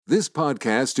This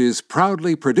podcast is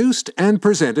proudly produced and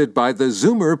presented by the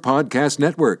Zoomer Podcast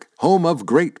Network, home of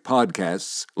great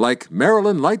podcasts like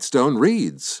Marilyn Lightstone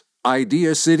Reads,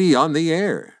 Idea City on the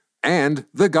Air, and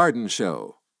The Garden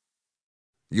Show.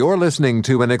 You're listening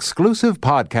to an exclusive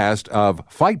podcast of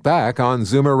Fight Back on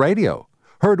Zoomer Radio,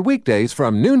 heard weekdays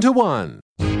from noon to 1.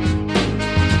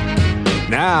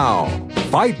 Now,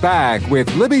 Fight Back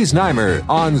with Libby Znaimer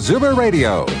on Zoomer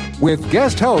Radio with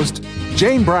guest host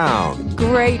Jane Brown.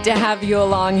 Great to have you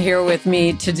along here with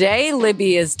me today.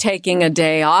 Libby is taking a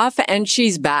day off and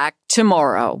she's back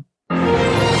tomorrow.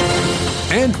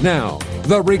 And now,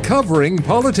 the Recovering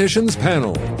Politicians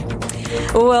Panel.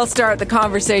 We'll start the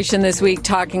conversation this week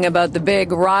talking about the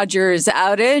big Rogers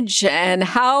outage and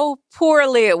how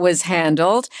poorly it was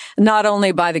handled, not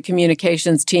only by the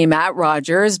communications team at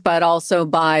Rogers, but also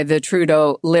by the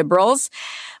Trudeau Liberals.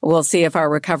 We'll see if our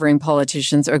recovering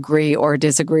politicians agree or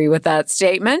disagree with that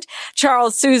statement.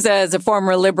 Charles Sousa is a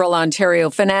former Liberal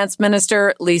Ontario finance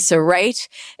minister. Lisa Raitt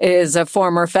is a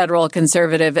former federal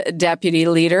Conservative deputy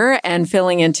leader and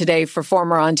filling in today for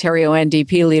former Ontario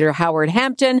NDP leader Howard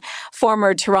Hampton,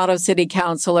 former Toronto City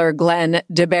Councillor Glenn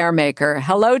de Beermaker.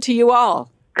 Hello to you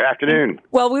all. Good afternoon.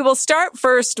 Well, we will start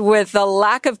first with the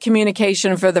lack of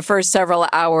communication for the first several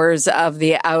hours of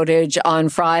the outage on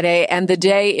Friday and the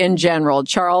day in general.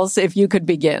 Charles, if you could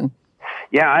begin.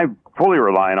 Yeah, I'm fully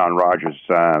relying on Rogers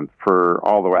for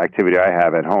all the activity I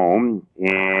have at home,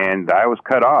 and I was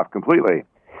cut off completely.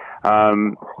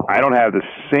 I don't have the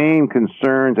same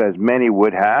concerns as many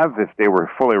would have if they were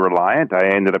fully reliant.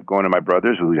 I ended up going to my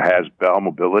brother's, who has Bell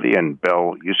Mobility and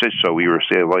Bell usage, so we were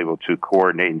still able to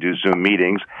coordinate and do Zoom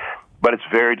meetings. But it's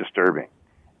very disturbing.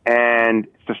 And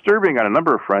it's disturbing on a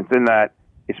number of fronts in that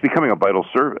it's becoming a vital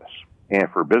service. And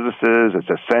for businesses,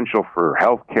 it's essential for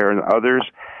healthcare and others.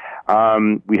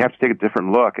 We have to take a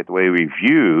different look at the way we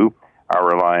view our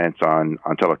reliance on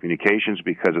telecommunications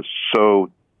because it's so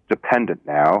dependent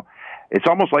now. It's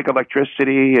almost like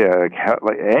electricity,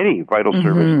 like any vital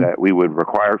service that we would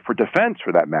require for defense,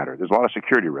 for that matter. There's a lot of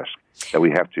security risks that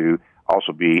we have to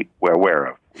also be aware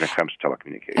of when it comes to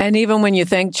telecommunications. And even when you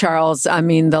think, Charles, I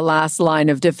mean, the last line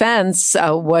of defense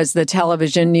was the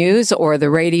television news or the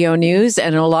radio news.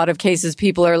 And in a lot of cases,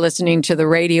 people are listening to the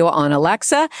radio on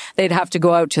Alexa. They'd have to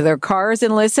go out to their cars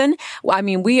and listen. I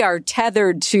mean, we are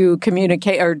tethered to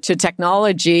communicate or to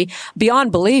technology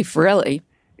beyond belief, really.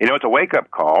 You know, it's a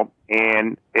wake-up call,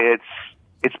 and it's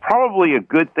probably a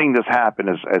good thing this happened,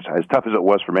 as tough as it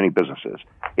was for many businesses,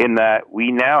 in that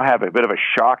we now have a bit of a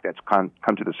shock that's come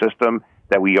to the system,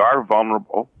 that we are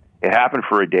vulnerable. It happened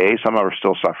for a day. Some are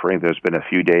still suffering. There's been a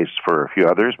few days for a few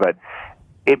others, but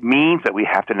it means that we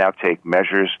have to now take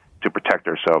measures to protect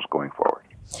ourselves going forward.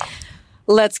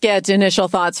 Let's get initial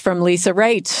thoughts from Lisa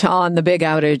Raitt on the big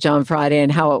outage on Friday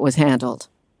and how it was handled.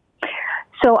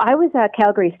 So I was at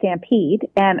Calgary Stampede,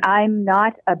 and I'm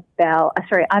not a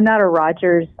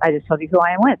Rogers. I just told you who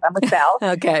I am with. I'm with Bell.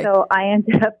 Okay. So I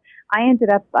ended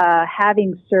up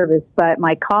having service, but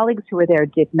my colleagues who were there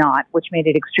did not, which made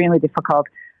it extremely difficult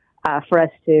for us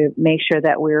to make sure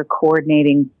that we were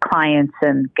coordinating clients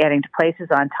and getting to places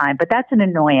on time. But that's an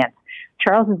annoyance.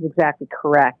 Charles is exactly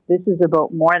correct. This is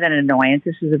about more than an annoyance.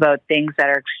 This is about things that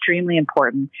are extremely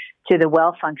important to the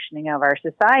well-functioning of our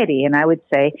society. And I would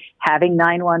say having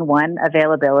 911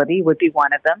 availability would be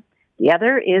one of them. The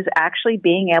other is actually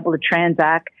being able to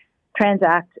transact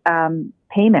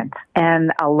payments.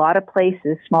 And a lot of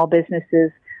places, small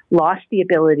businesses, lost the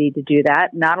ability to do that.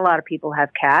 Not a lot of people have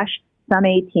cash. Some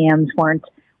ATMs weren't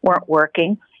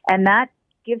working. And that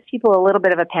gives people a little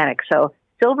bit of a panic. So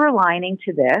silver lining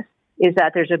to this is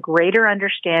that there's a greater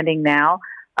understanding now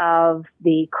of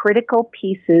the critical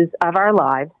pieces of our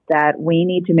lives that we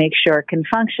need to make sure can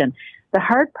function. The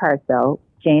hard part, though,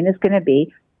 Jane, is going to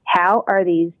be how are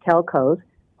these telcos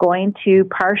going to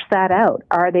parse that out?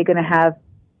 Are they going to have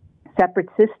separate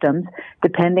systems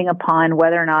depending upon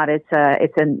whether or not it's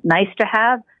a nice to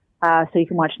have so you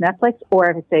can watch Netflix,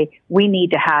 or if it's we need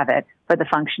to have it for the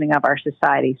functioning of our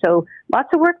society. So lots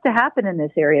of work to happen in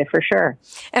this area for sure.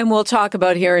 And we'll talk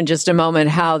about here in just a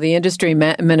moment how the industry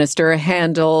minister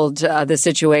handled the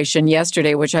situation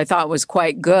yesterday, which I thought was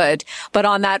quite good. But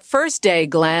on that first day,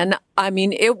 Glenn, I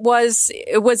mean, it was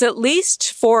at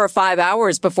least 4 or 5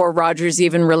 hours before Rogers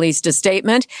even released a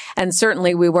statement. And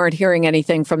certainly we weren't hearing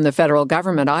anything from the federal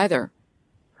government either.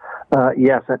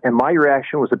 Yes. And my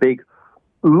reaction was a big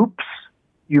oops.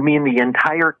 You mean the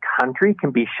entire country can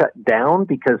be shut down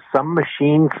because some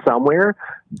machine somewhere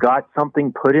got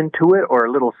something put into it or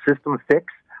a little system fix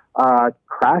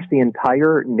crashed the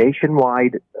entire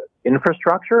nationwide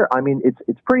infrastructure? I mean,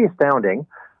 it's pretty astounding,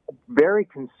 very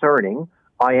concerning.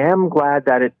 I am glad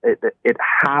that it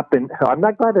happened. I'm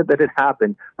not glad that it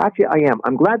happened. Actually, I am.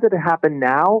 I'm glad that it happened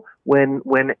now when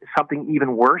something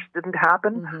even worse didn't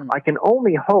happen. Mm-hmm. I can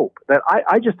only hope that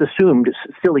I just assumed,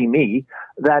 silly me,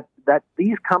 that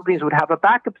these companies would have a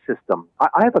backup system.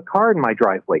 I have a car in my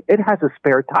driveway. It has a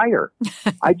spare tire.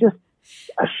 I just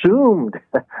assumed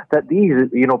that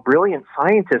these, brilliant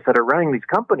scientists that are running these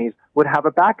companies would have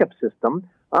a backup system,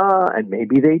 and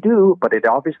maybe they do, but it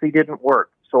obviously didn't work.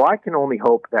 So I can only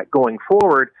hope that going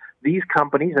forward, these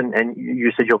companies, and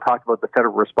you said you'll talk about the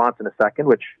federal response in a second,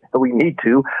 which we need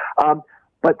to,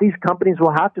 but these companies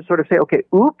will have to sort of say, okay,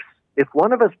 oops, if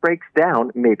one of us breaks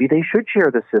down, maybe they should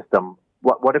share the system.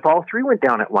 What if all three went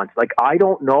down at once? Like, I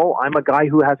don't know. I'm a guy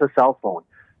who has a cell phone.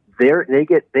 They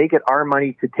get our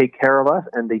money to take care of us,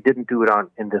 and they didn't do it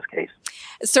in this case.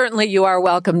 Certainly, you are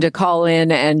welcome to call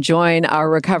in and join our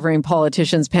Recovering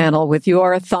Politicians panel with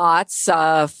your thoughts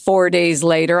 4 days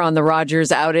later on the Rogers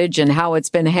outage and how it's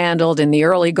been handled in the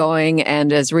early going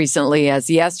and as recently as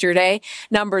yesterday.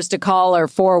 Numbers to call are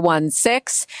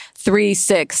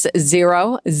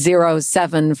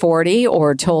 416-360-0740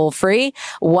 or toll free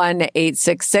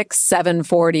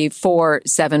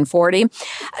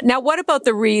 1-866-740-4740. Now, what about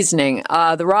the reasoning?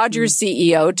 The Rogers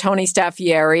CEO, Tony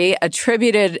Staffieri,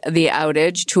 attributed the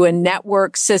outage to a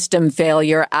network system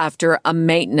failure after a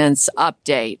maintenance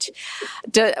update.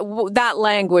 That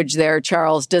language there,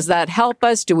 Charles, does that help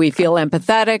us? Do we feel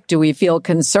empathetic? Do we feel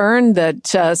concerned that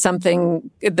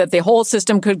that the whole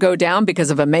system could go down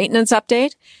because of a maintenance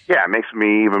update? Yeah, it makes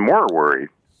me even more worried,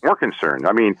 more concerned.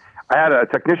 I mean, I had a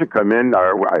technician come in,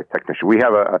 we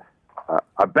have a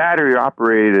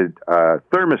battery-operated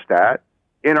thermostat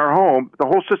in our home. The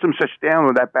whole system shuts down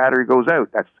when that battery goes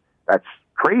out. That's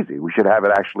crazy. We should have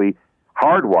it actually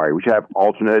hardwired. We should have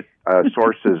alternate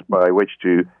sources by which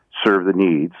to serve the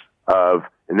needs of,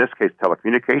 in this case,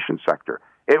 telecommunications sector.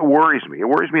 It worries me. It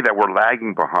worries me that we're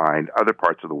lagging behind other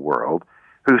parts of the world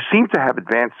who seem to have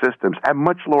advanced systems at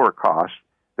much lower cost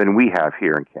than we have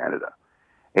here in Canada.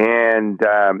 And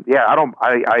I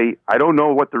don't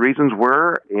know what the reasons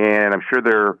were, and I'm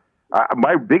sure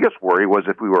my biggest worry was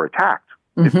if we were attacked.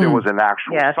 Mm-hmm. If there was an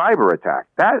actual cyber attack.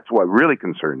 That's what really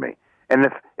concerned me. And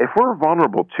if we're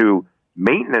vulnerable to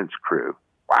maintenance crew,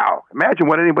 wow, imagine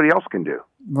what anybody else can do.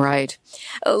 Right.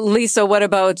 Lisa, what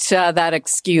about that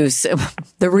excuse,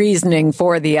 the reasoning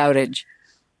for the outage?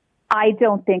 I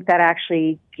don't think that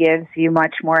actually gives you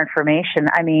much more information.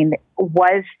 I mean,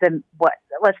 let's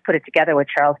put it together what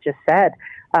Charles just said.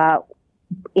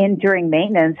 During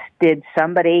maintenance, did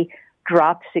somebody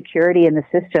drop security in the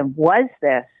system? Was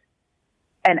this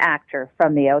an actor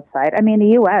from the outside? I mean,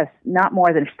 the U.S., not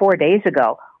more than 4 days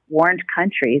ago, warned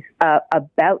countries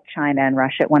about China and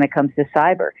Russia when it comes to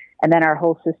cyber, and then our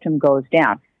whole system goes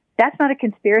down. That's not a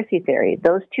conspiracy theory.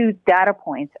 Those two data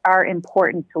points are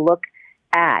important to look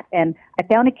at. And I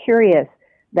found it curious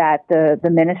that the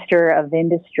Minister of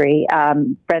Industry,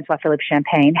 Francois Philippe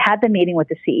Champagne, had the meeting with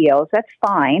the CEOs. That's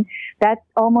fine. That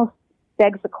almost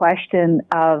begs the question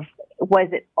of, was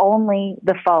it only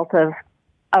the fault of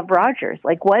Rogers?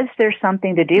 Like, was there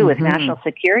something to do with national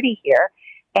security here?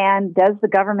 And does the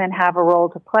government have a role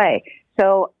to play?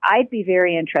 So I'd be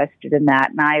very interested in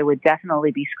that, and I would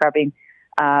definitely be scrubbing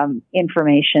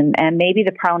information, and maybe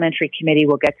the parliamentary committee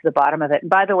will get to the bottom of it. And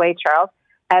by the way, Charles,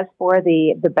 as for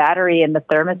the battery and the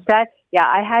thermostat, yeah,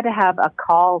 I had to have a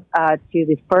call to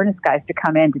the furnace guys to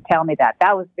come in to tell me that.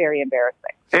 That was very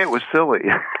embarrassing. It was silly.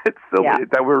 It's silly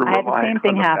that we're relying on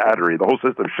the battery. The whole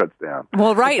system shuts down.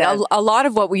 Well, right. A lot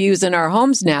of what we use in our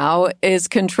homes now is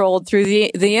controlled through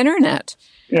the internet.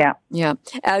 Yeah. Yeah.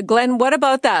 Glenn, what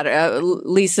about that?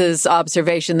 Lisa's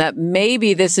observation that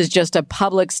maybe this is just a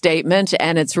public statement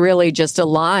and it's really just a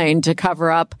line to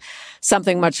cover up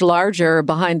something much larger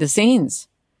behind the scenes.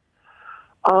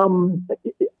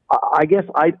 I guess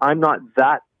I'm not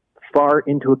that far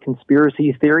into a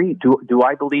conspiracy theory. Do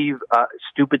I believe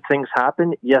stupid things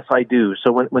happen? Yes, I do.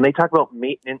 So when they talk about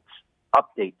maintenance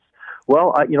updates,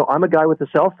 well, I'm a guy with a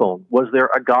cell phone. Was there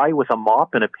a guy with a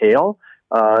mop and a pail,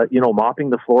 mopping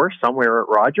the floor somewhere at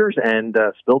Rogers and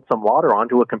spilled some water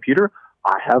onto a computer?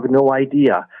 I have no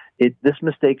idea. This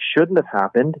mistake shouldn't have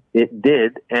happened. It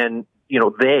did, and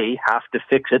they have to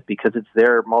fix it because it's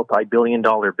their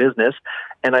multi-billion-dollar business.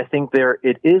 And I think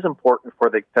it is important for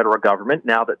the federal government,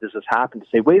 now that this has happened, to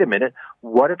say, wait a minute,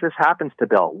 what if this happens to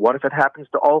Bill? What if it happens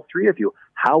to all three of you?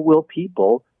 How will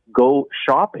people go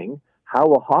shopping? How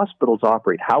will hospitals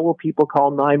operate? How will people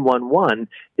call 911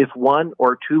 if one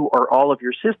or two or all of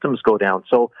your systems go down?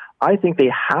 So I think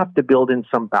they have to build in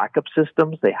some backup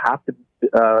systems. They have to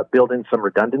build in some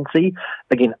redundancy.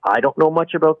 Again, I don't know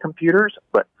much about computers,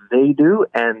 but they do,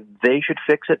 and they should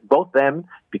fix it, both them,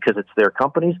 because it's their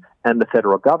companies, and the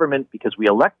federal government, because we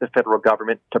elect the federal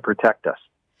government to protect us.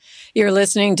 You're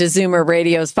listening to Zoomer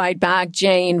Radio's Fight Back.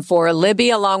 Jane for Libby,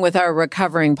 along with our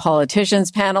recovering politicians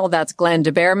panel. That's Glenn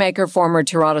de Bearmaker, former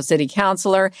Toronto City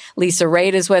Councillor. Lisa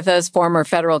Raitt is with us, former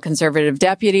federal Conservative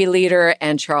Deputy Leader,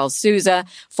 and Charles Sousa,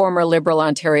 former Liberal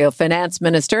Ontario Finance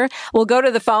Minister. We'll go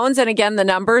to the phones, and again, the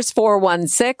numbers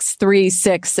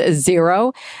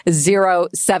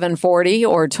 416-360-0740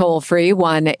 or toll free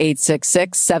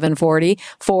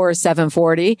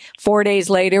 1-866-740-4740. 4 days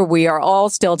later, we are all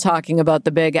still talking about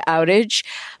the big outage.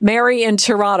 Mary in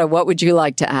Toronto, what would you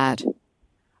like to add?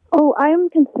 Oh, I am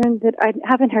concerned that I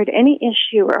haven't heard any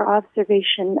issue or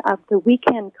observation of the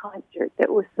weekend concert that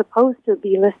was supposed to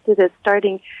be listed as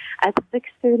starting at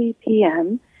 6:30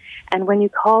 p.m. And when you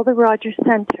call the Rogers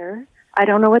Centre, I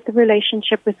don't know what the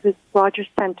relationship was with Rogers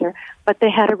Centre, but they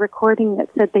had a recording that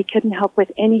said they couldn't help with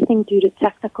anything due to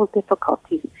technical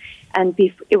difficulties. And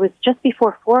it was just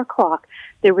before 4 o'clock.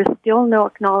 There was still no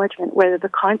acknowledgement whether the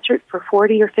concert for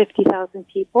 40 or 50,000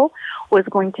 people was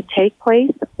going to take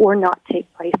place or not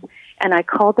take place. And I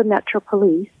called the Metro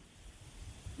Police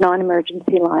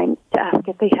non-emergency line to ask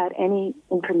if they had any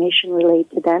information relayed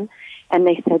to them, and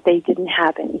they said they didn't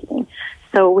have anything.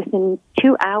 So within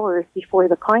 2 hours before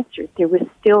the concert, there was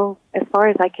still, as far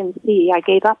as I can see, I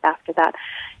gave up after that,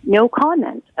 no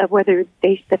comment of whether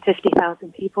the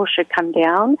 50,000 people should come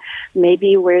down,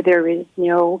 maybe where there is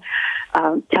no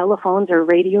telephones or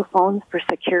radio phones for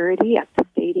security at the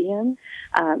stadium.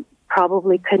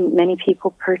 Probably couldn't many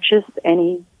people purchase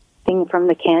anything from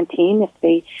the canteen if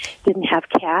they didn't have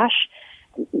cash.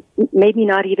 Maybe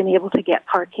not even able to get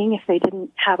parking if they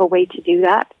didn't have a way to do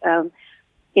that.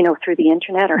 Through the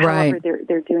internet or however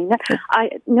they're doing that.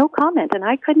 No comment, and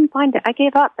I couldn't find it. I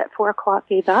gave up at 4 o'clock.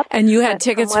 Gave up. And you had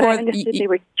tickets for? I understood they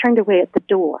were turned away at the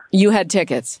door. You had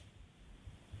tickets.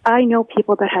 I know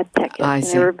people that had tickets. And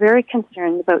they were very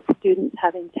concerned about students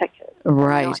having tickets.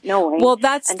 Right. Not knowing. Well,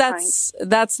 that's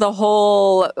the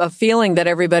whole feeling that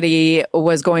everybody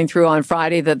was going through on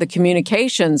Friday, that the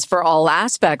communications for all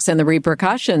aspects and the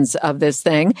repercussions of this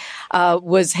thing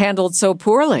was handled so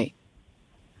poorly.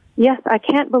 Yes, I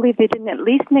can't believe they didn't at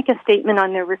least make a statement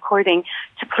on their recording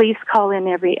to please call in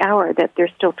every hour that they're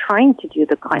still trying to do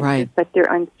the concert, but they're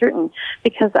uncertain.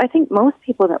 Because I think most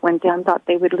people that went down thought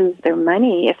they would lose their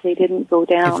money if they didn't go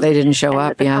down. If they didn't show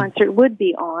up, the concert would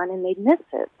be on and they'd miss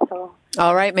it. So.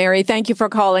 All right, Mary, thank you for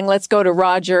calling. Let's go to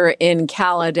Roger in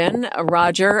Caledon.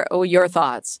 Roger, your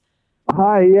thoughts?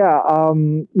 Hi, yeah. I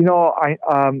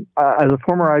as a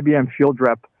former IBM field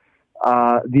rep,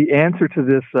 the answer to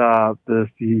this, the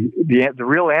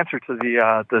real answer to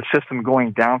the system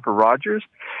going down for Rogers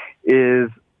is,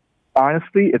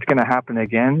 honestly, it's going to happen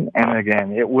again and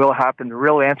again. It will happen. The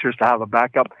real answer is to have a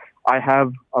backup. I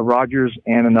have a Rogers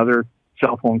and another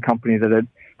cell phone company that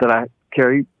I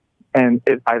carry, and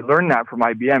I learned that from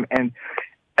IBM. And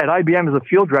at IBM as a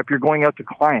field rep, you're going out to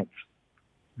clients.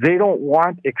 They don't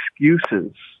want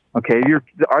excuses. Okay,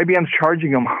 the IBM's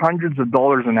charging them hundreds of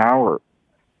dollars an hour.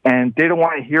 And they don't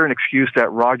want to hear an excuse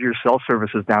that Rogers cell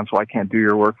service is down, so I can't do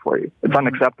your work for you. It's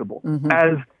unacceptable.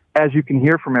 As you can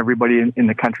hear from everybody in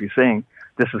the country saying,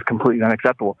 this is completely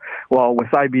unacceptable. Well, with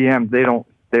IBM, they don't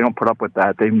put up with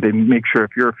that. They make sure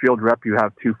if you're a field rep, you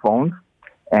have two phones,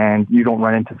 and you don't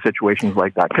run into situations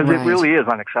like that, because it really is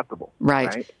unacceptable.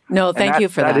 Right. No, thank you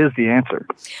for that. That is the answer.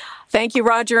 Thank you,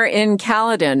 Roger in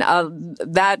Caledon.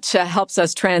 That helps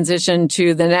us transition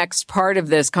to the next part of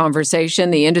this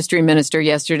conversation. The industry minister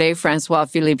yesterday,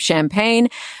 François-Philippe Champagne,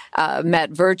 met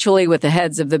virtually with the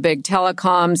heads of the big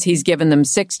telecoms. He's given them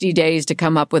 60 days to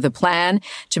come up with a plan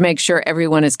to make sure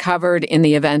everyone is covered in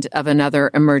the event of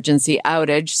another emergency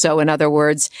outage. So in other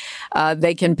words,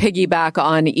 they can piggyback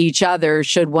on each other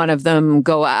should one of them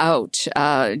go out.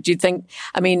 Do you think,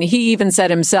 he even said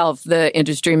himself, the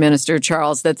industry minister,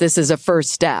 Charles, that this is a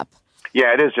first step.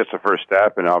 Yeah, it is just a first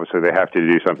step, and obviously they have to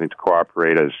do something to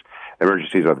cooperate as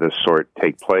emergencies of this sort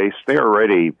take place. They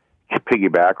already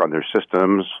piggyback on their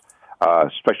systems,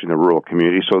 especially in the rural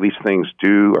community, so these things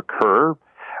do occur.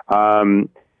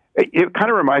 It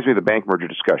kind of reminds me of the bank merger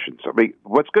discussions.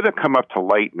 What's going to come up to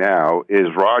light now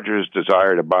is Rogers'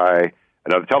 desire to buy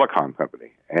another telecom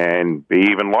company and be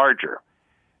even larger.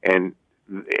 And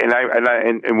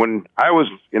when I was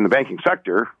in the banking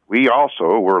sector, we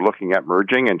also were looking at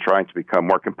merging and trying to become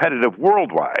more competitive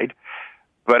worldwide,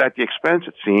 but at the expense,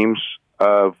 it seems,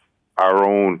 of our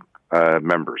own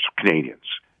members, Canadians.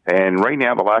 And right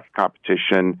now, the lack of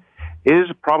competition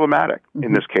is problematic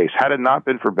in this case. Had it not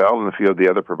been for Bell and a few of the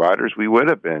other providers, we would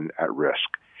have been at risk.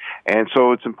 And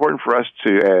so it's important for us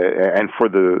to, and for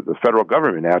the federal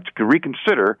government now, to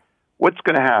reconsider what's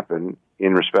going to happen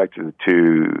in respect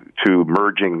to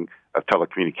merging of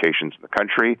telecommunications in the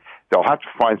country. They'll have to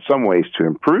find some ways to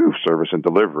improve service and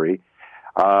delivery.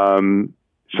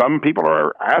 Some people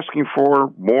are asking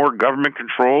for more government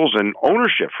controls and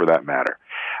ownership, for that matter.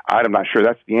 I'm not sure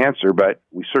that's the answer, but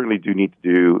we certainly do need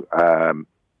to do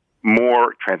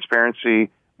more transparency,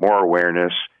 more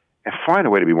awareness, and find a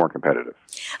way to be more competitive.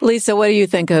 Lisa, what do you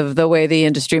think of the way the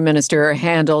industry minister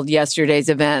handled yesterday's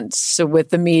events with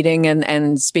the meeting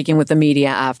and speaking with the media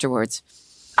afterwards?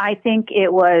 I think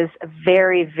it was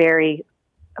very, very,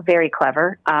 very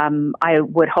clever. I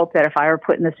would hope that if I were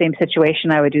put in the same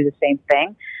situation, I would do the same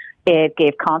thing. It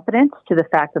gave confidence to the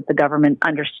fact that the government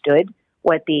understood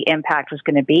what the impact was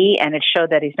going to be, and it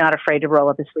showed that he's not afraid to roll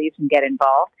up his sleeves and get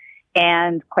involved.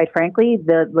 And quite frankly,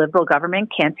 the Liberal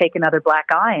government can't take another black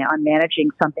eye on managing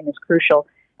something as crucial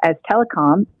as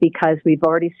telecom, because we've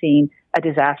already seen a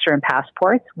disaster in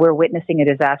passports. We're witnessing a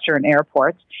disaster in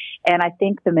airports. And I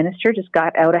think the minister just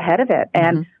got out ahead of it.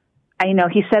 And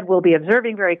he said we'll be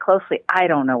observing very closely. I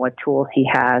don't know what tools he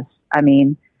has. I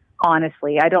mean,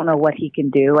 honestly, I don't know what he can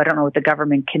do. I don't know what the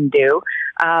government can do.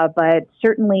 But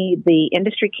certainly the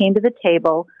industry came to the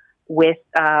table with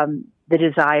the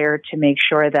desire to make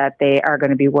sure that they are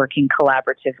going to be working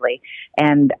collaboratively.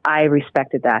 And I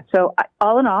respected that. So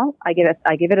all in all, I give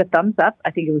it a thumbs up.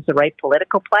 I think it was the right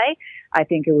political play. I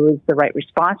think it was the right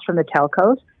response from the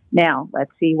telcos. Now,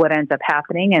 let's see what ends up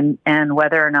happening and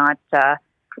whether or not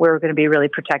we're going to be really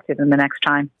protected in the next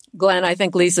time. Glenn, I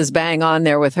think Lisa's bang on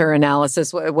there with her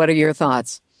analysis. What are your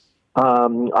thoughts?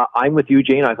 I'm with you,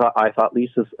 Jane. I thought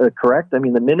Lisa's correct. I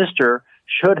mean, the minister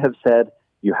should have said,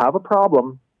 you have a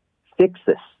problem, fix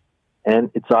this. And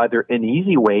it's either an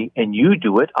easy way and you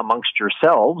do it amongst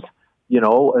yourselves,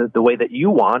 the way that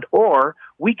you want, or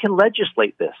we can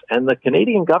legislate this. And the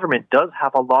Canadian government does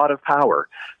have a lot of power.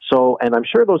 So, and I'm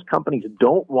sure those companies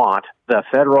don't want the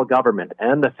federal government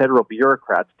and the federal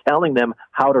bureaucrats telling them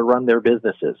how to run their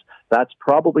businesses. That's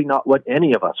probably not what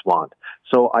any of us want.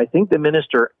 So I think the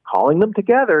minister calling them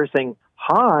together saying,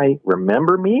 hi,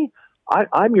 remember me?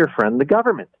 I'm your friend, the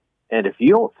government. And if you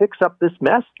don't fix up this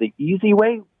mess the easy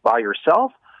way by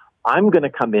yourself, I'm going to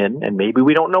come in, and maybe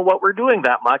we don't know what we're doing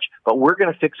that much, but we're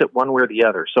going to fix it one way or the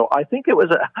other. So I think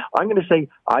I'm going to say,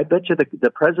 I bet you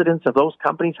the presidents of those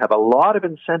companies have a lot of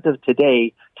incentive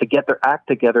today to get their act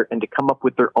together and to come up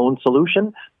with their own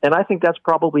solution. And I think that's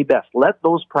probably best. Let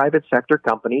those private sector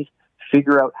companies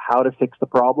figure out how to fix the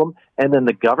problem, and then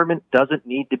the government doesn't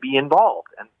need to be involved.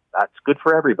 And that's good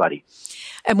for everybody.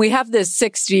 And we have this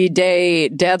 60-day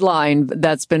deadline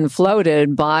that's been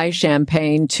floated by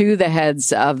Champagne to the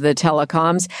heads of the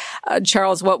telecoms.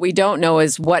 Charles, what we don't know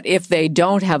is what if they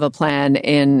don't have a plan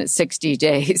in 60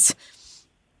 days?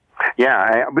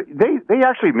 Yeah, they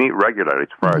actually meet regularly,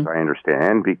 as far as I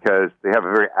understand, because they have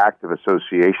a very active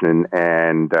association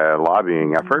and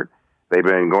lobbying effort. They've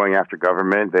been going after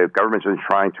government. The government's been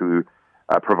trying to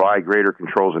provide greater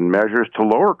controls and measures to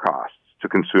lower costs to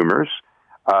consumers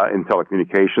in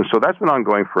telecommunications. So that's been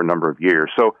ongoing for a number of years.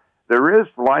 So there is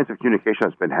lines of communication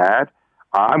that's been had.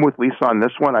 I'm with Lisa on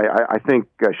this one. I think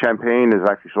Champagne is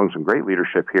actually showing some great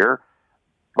leadership here.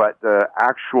 But the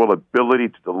actual ability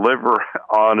to deliver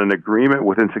on an agreement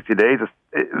within 60 days,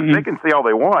 they can say all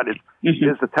they want. Is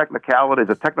the technicality,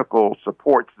 the technical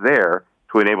supports there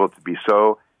to enable it to be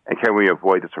so? And can we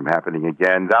avoid this from happening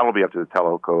again? That will be up to the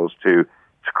telcos to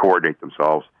coordinate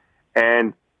themselves.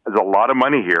 And there's a lot of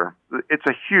money here. It's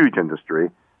a huge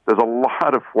industry. There's a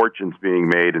lot of fortunes being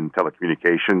made in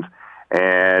telecommunications.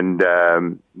 And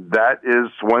that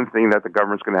is one thing that the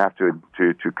government's going to have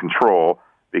to control,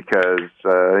 because,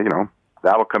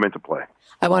 that'll come into play.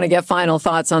 I want to get final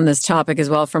thoughts on this topic as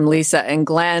well from Lisa and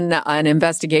Glenn. An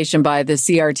investigation by the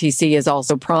CRTC is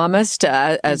also promised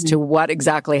as to what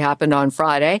exactly happened on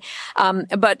Friday.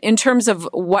 But in terms of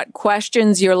what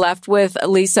questions you're left with,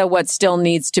 Lisa, what still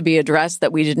needs to be addressed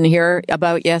that we didn't hear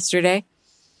about yesterday?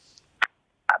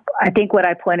 I think what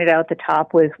I pointed out at the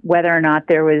top was whether or not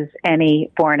there was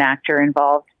any foreign actor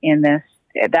involved in this.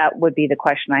 That would be the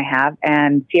question I have.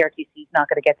 And CRTC is not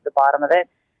going to get to the bottom of it,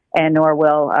 and nor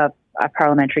will a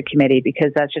parliamentary committee,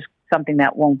 because that's just something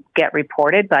that won't get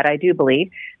reported. But I do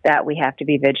believe that we have to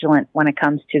be vigilant when it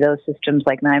comes to those systems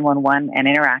like 911 and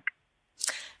Interac.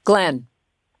 Glenn?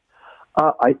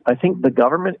 I think the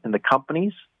government and the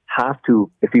companies have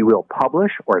to, if you will,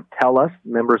 publish or tell us,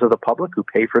 members of the public who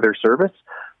pay for their service,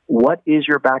 what is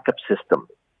your backup system?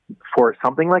 for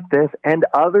something like this and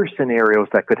other scenarios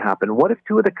that could happen. What if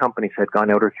 2 of the companies had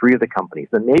gone out or 3 of the companies?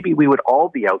 Then maybe we would all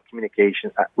be out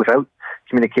without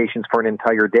communications for an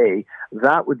entire day.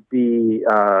 That would be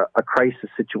a crisis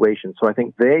situation. So I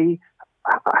think they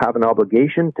have an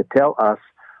obligation to tell us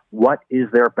what is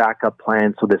their backup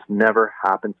plan so this never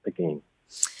happens again.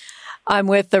 I'm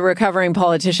with the Recovering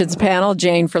Politicians panel,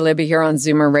 Jane for Libby here on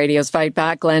Zoomer Radio's Fight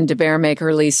Back, Glenn de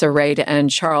Bearmaker, Lisa Raitt, and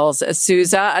Charles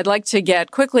Sousa. I'd like to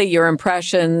get quickly your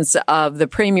impressions of the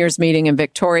Premier's meeting in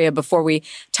Victoria before we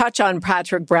touch on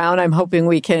Patrick Brown. I'm hoping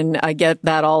we can get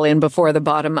that all in before the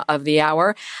bottom of the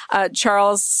hour.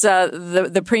 Charles,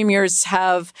 the Premiers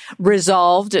have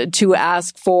resolved to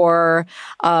ask for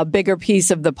a bigger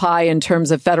piece of the pie in terms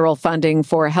of federal funding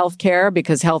for healthcare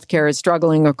because healthcare is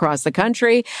struggling across the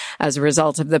country as a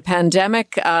result of the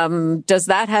pandemic. Does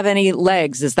that have any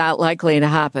legs? Is that likely to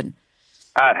happen?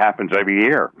 It happens every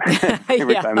year.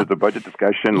 Every time there's a budget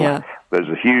discussion, there's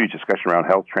a huge discussion around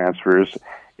health transfers.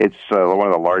 It's one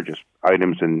of the largest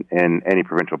items in any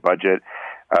provincial budget.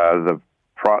 The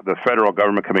federal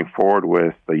government coming forward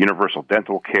with the universal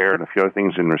dental care and a few other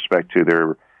things in respect to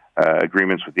their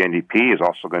agreements with the NDP is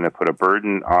also going to put a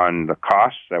burden on the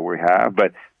costs that we have.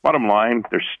 But bottom line,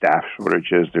 there's staff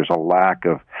shortages. There's a lack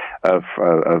of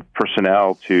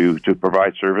personnel to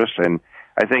provide service. And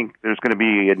I think there's going to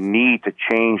be a need to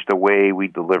change the way we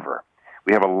deliver.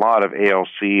 We have a lot of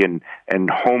ALC and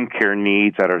home care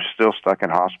needs that are still stuck in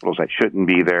hospitals that shouldn't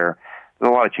be there.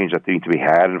 There's a lot of change that need to be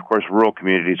had. And, of course, rural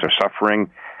communities are suffering.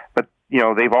 But,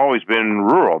 they've always been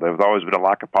rural. There's always been a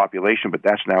lack of population, but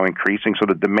that's now increasing. So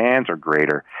the demands are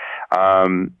greater.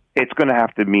 It's going to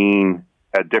have to mean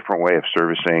a different way of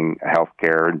servicing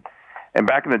healthcare. And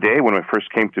back in the day when it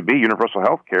first came to be, universal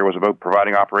health care was about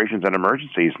providing operations and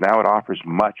emergencies. Now it offers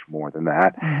much more than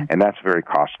that, and that's very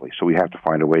costly. So we have to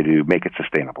find a way to make it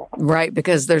sustainable. Right,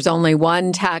 because there's only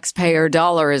one taxpayer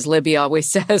dollar, as Libby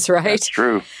always says, right? That's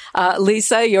true.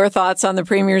 Lisa, your thoughts on the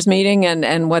Premier's meeting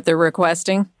and what they're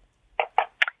requesting?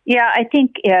 Yeah, I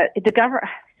think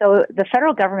So the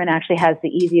federal government actually has the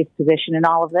easiest position in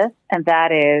all of this, and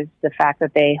that is the fact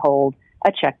that they hold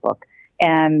a checkbook.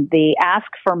 And the ask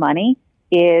for money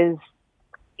is,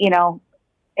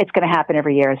 it's going to happen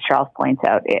every year, as Charles points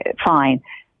out. Fine.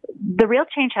 The real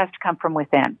change has to come from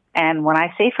within. And when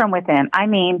I say from within, I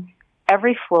mean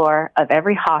every floor of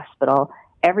every hospital,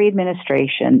 every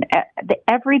administration,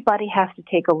 everybody has to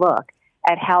take a look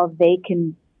at how they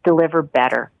can deliver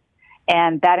better.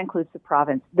 And that includes the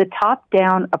province. The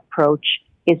top-down approach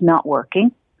is not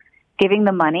working. Giving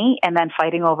the money and then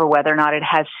fighting over whether or not it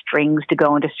has strings to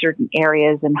go into certain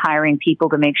areas and hiring people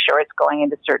to make sure it's going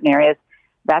into certain areas,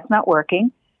 that's not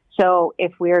working. So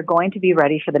if we're going to be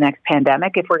ready for the next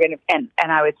pandemic, if we're going to, and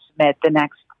I would submit the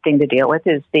next thing to deal with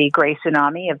is the gray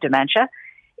tsunami of dementia.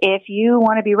 If you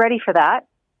want to be ready for that,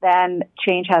 then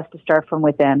change has to start from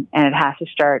within, and it has to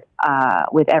start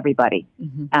with everybody.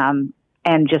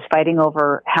 And just fighting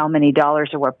over how many dollars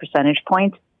or what percentage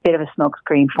points, bit of a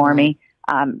smokescreen for me.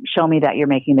 Show me that you're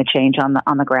making the change on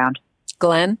the ground.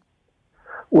 Glenn?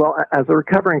 Well, as a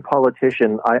recovering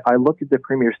politician, I looked at the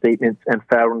Premier's statements and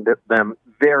found them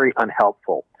very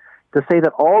unhelpful. To say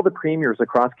that all the premiers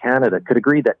across Canada could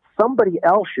agree that somebody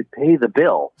else should pay the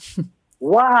bill.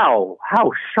 Wow,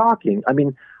 how shocking. I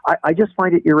mean, I just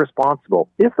find it irresponsible.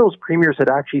 If those premiers had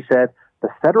actually said the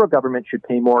federal government should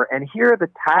pay more, and here are the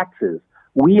taxes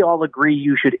we all agree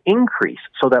you should increase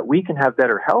so that we can have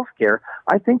better health care,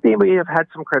 I think they may have had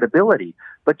some credibility.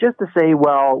 But just to say,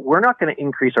 well, we're not going to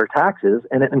increase our taxes,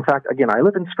 and in fact, again, I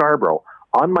live in Scarborough.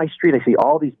 On my street, I see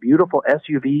all these beautiful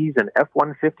SUVs and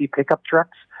F-150 pickup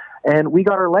trucks, and we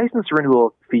got our license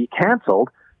renewal fee canceled,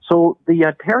 so the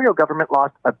Ontario government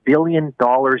lost $1 billion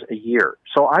a year.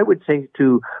 So I would say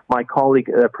to my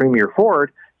colleague, Premier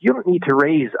Ford, you don't need to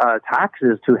raise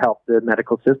taxes to help the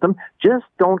medical system. Just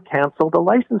don't cancel the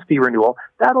license fee renewal.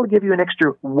 That'll give you an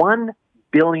extra $1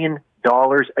 billion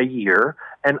a year,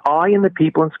 and I and the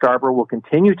people in Scarborough will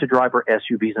continue to drive our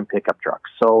SUVs and pickup trucks.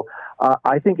 So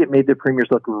I think it made the premiers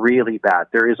look really bad.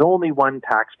 There is only one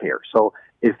taxpayer. So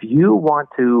if you want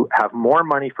to have more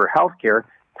money for health care,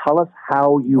 tell us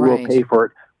how you will pay for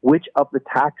it. Which of the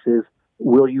taxes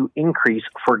will you increase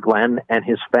for Glenn and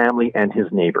his family and his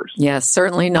neighbors? Yes,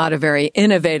 certainly not a very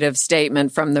innovative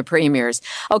statement from the premiers.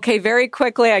 Okay, very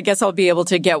quickly, I guess I'll be able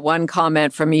to get one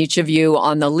comment from each of you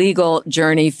on the legal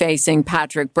journey facing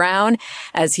Patrick Brown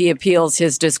as he appeals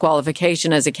his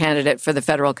disqualification as a candidate for the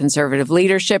federal Conservative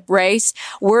leadership race.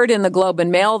 Word in the Globe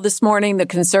and Mail this morning, the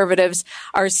Conservatives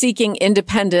are seeking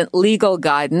independent legal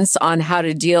guidance on how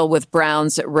to deal with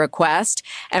Brown's request.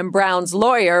 And Brown's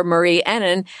lawyer, Marie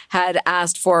Ennin, had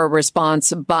asked for a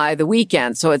response by the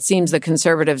weekend. So it seems the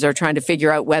Conservatives are trying to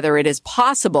figure out whether it is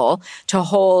possible to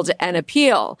hold an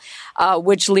appeal,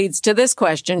 which leads to this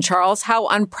question, Charles. How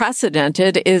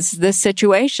unprecedented is this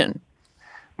situation?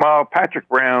 Well, Patrick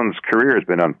Brown's career has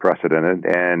been unprecedented,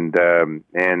 and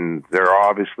there are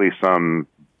obviously some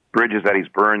bridges that he's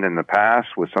burned in the past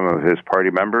with some of his party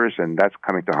members, and that's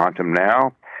coming to haunt him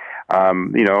now.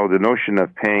 The notion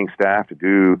of paying staff to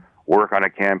do work on a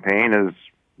campaign is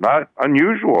not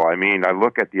unusual. I mean, I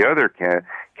look at the other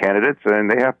candidates, and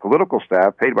they have political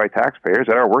staff paid by taxpayers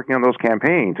that are working on those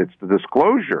campaigns. It's the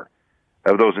disclosure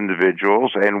of those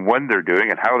individuals and when they're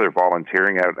doing and how they're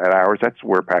volunteering at hours. That's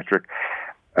where Patrick,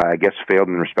 I guess, failed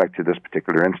in respect to this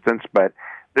particular instance. But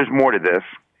there's more to this.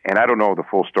 And I don't know the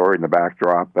full story in the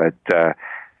backdrop, but,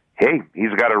 hey,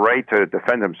 he's got a right to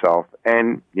defend himself,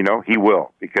 and, he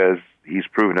will, because he's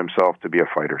proven himself to be a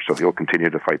fighter, so he'll continue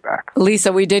to fight back.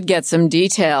 Lisa, we did get some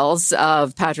details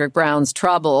of Patrick Brown's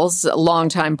troubles.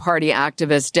 Longtime party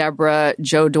activist Deborah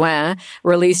Jodoin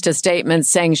released a statement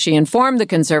saying she informed the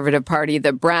Conservative Party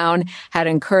that Brown had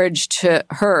encouraged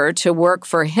her to work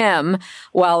for him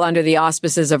while under the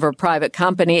auspices of her private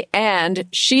company, and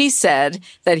she said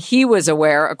that he was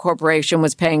aware a corporation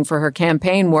was paying for her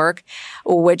campaign work,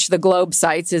 which the Globe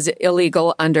cites is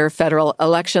illegal under federal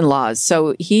election laws.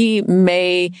 So he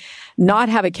may not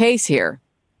have a case here.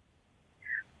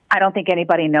 I don't think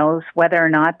anybody knows whether or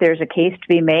not there's a case to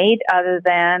be made other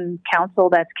than counsel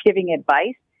that's giving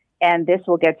advice, and this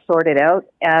will get sorted out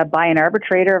by an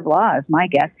arbitrator of law, is my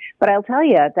guess. But I'll tell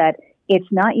you that it's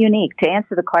not unique. To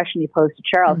answer the question you posed to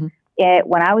Charles,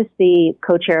 when I was the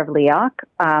co-chair of LEOC,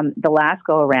 the last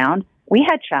go-around, we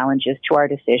had challenges to our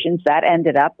decisions that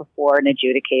ended up before an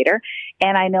adjudicator.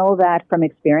 And I know that from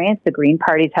experience, the Green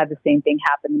parties had the same thing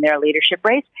happen in their leadership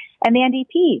race, and the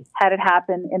NDP had it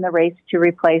happen in the race to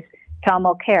replace Tom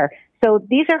Mulcair. So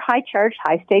these are high-charged,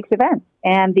 high-stakes events,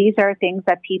 and these are things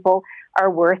that people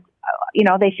are worth,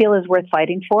 they feel is worth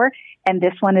fighting for. And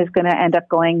this one is going to end up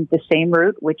going the same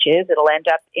route, which is it'll end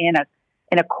up in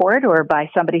a court or by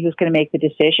somebody who's going to make the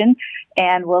decision,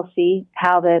 and we'll see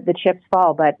how the chips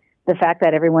fall. But the fact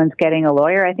that everyone's getting a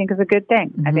lawyer, I think, is a good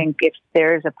thing. I think if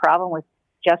there's a problem with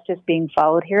justice being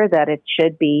followed here, that it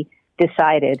should be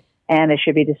decided, and it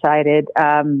should be decided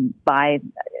by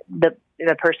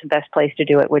the person best placed to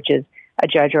do it, which is a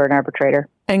judge or an arbitrator.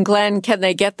 And Glenn, can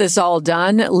they get this all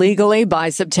done legally by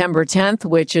September 10th,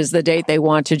 which is the date they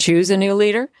want to choose a new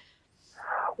leader?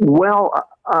 Well,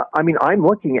 I'm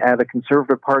looking at a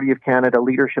Conservative Party of Canada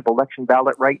leadership election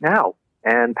ballot right now,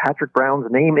 and Patrick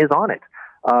Brown's name is on it.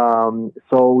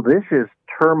 So this is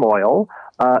turmoil.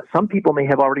 Some people may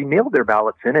have already mailed their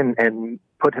ballots in and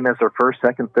put him as their first,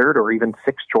 second, third, or even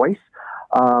sixth choice.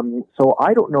 So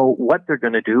I don't know what they're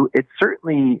going to do. It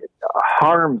certainly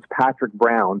harms Patrick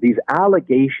Brown. These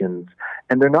allegations,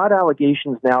 and they're not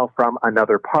allegations now from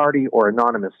another party or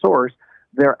anonymous source.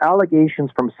 They're allegations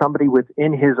from somebody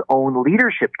within his own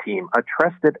leadership team, a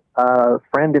trusted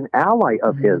friend and ally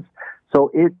of his. So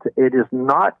it is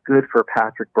not good for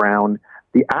Patrick Brown.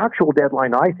 The actual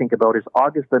deadline I think about is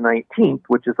August the 19th,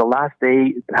 which is the last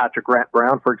day Patrick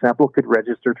Brown, for example, could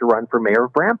register to run for mayor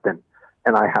of Brampton.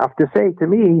 And I have to say, to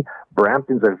me,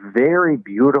 Brampton's a very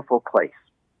beautiful place.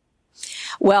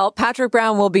 Well, Patrick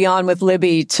Brown will be on with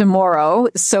Libby tomorrow,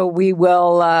 so we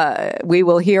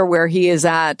will hear where he is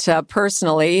at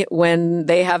personally when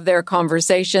they have their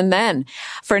conversation then.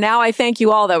 For now, I thank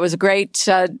you all. That was a great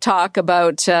talk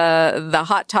about the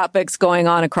hot topics going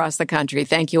on across the country.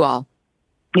 Thank you all.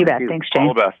 You bet. Thanks, Jane.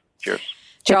 All the best.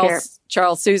 Cheers.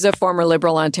 Charles Sousa, former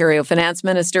Liberal Ontario Finance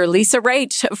Minister, Lisa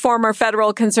Raitt, former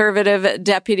federal Conservative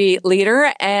deputy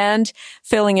leader, and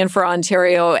filling in for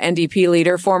Ontario NDP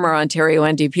leader, former Ontario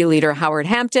NDP leader Howard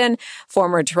Hampton,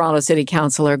 former Toronto City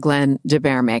Councillor Glenn de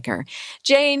Beermaker.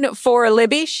 Jane for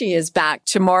Libby, she is back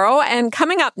tomorrow. And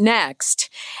coming up next,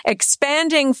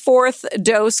 expanding fourth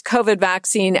dose COVID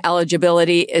vaccine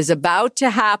eligibility is about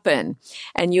to happen.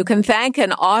 And you can thank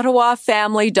an Ottawa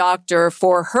family doctor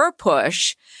for her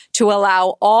push to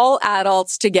allow all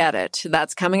adults to get it.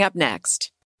 That's coming up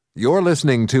next. You're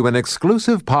listening to an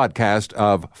exclusive podcast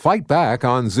of Fight Back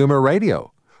on Zoomer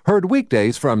Radio. Heard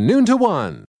weekdays from noon to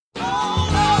 1.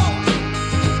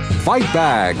 Fight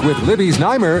Back with Libby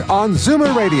Znaimer on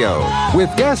Zoomer Radio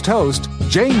with guest host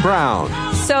Jane Brown.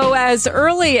 So as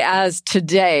early as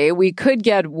today, we could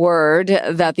get word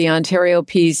that the Ontario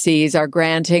PCs are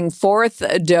granting fourth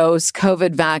dose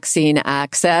COVID vaccine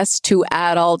access to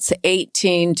adults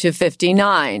 18 to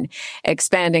 59,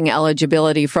 expanding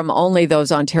eligibility from only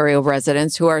those Ontario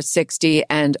residents who are 60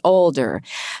 and older.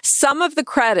 Some of the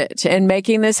credit in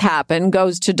making this happen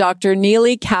goes to Dr.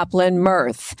 Neely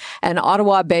Kaplan-Murth, an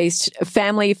Ottawa-based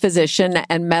family physician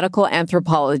and medical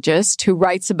anthropologist who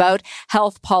writes about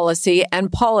health policy and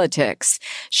politics.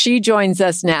 She joins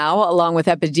us now, along with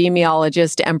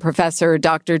epidemiologist and professor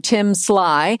Dr. Tim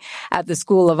Sly at the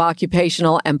School of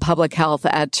Occupational and Public Health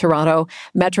at Toronto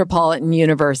Metropolitan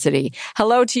University.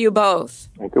 Hello to you both.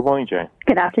 Good morning, Jay.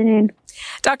 Good afternoon.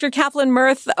 Dr.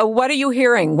 Kaplan-Murth, what are you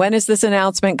hearing? When is this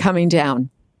announcement coming down?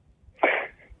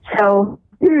 So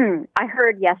I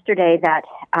heard yesterday that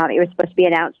it was supposed to be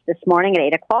announced this morning at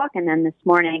 8 o'clock, and then this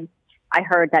morning I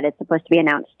heard that it's supposed to be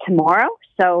announced tomorrow.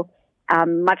 So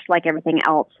much like everything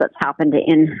else that's happened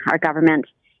in our government,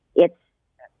 it's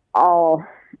all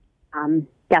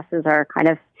guesses are kind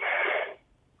of,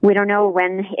 we don't know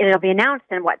when it'll be announced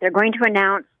and what they're going to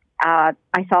announce.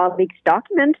 I saw a leaked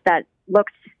document that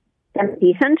looks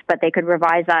decent, but they could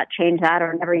revise that, change that,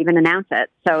 or never even announce it.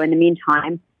 So in the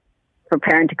meantime,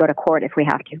 preparing to go to court if we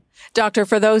have to. Doctor,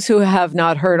 for those who have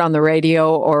not heard on the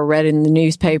radio or read in the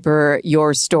newspaper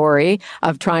your story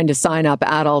of trying to sign up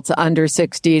adults under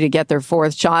 60 to get their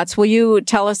fourth shots, will you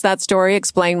tell us that story,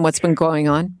 explain what's been going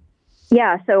on?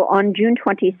 Yeah, so on June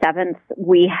 27th,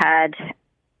 we had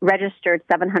registered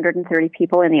 730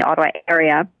 people in the Ottawa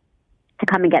area to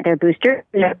come and get their booster.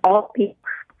 They're all people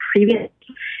previously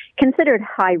considered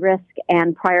high risk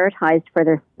and prioritized for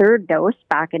their third dose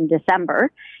back in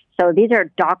December. So these are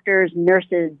doctors,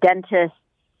 nurses, dentists,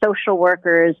 social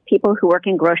workers, people who work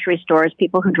in grocery stores,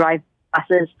 people who drive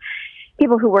buses,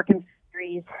 people who work in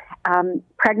factories,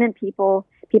 pregnant people,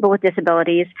 people with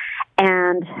disabilities.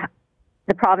 And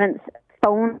the province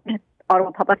phoned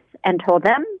Ottawa Public and told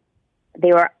them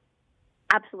they were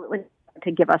absolutely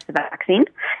to give us the vaccine.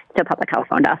 So Public Health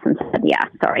phoned us and said, yeah,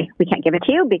 sorry, we can't give it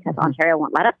to you because Ontario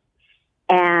won't let us.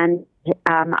 And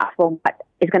asked, well, what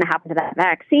is going to happen to that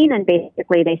vaccine? And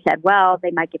basically they said, well,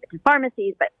 they might give it to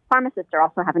pharmacies, but pharmacists are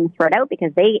also having to throw it out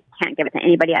because they can't give it to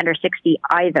anybody under 60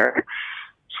 either.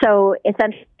 So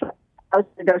essentially, those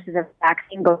doses of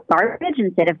vaccine go garbage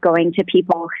instead of going to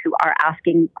people who are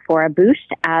asking for a boost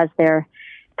as their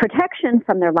protection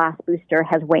from their last booster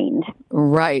has waned.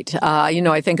 Right.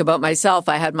 I think about myself.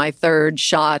 I had my third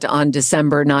shot on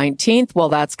December 19th. Well,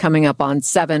 that's coming up on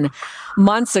 7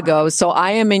 months ago. So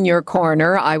I am in your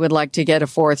corner. I would like to get a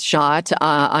fourth shot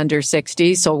under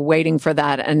 60. So waiting for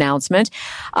that announcement.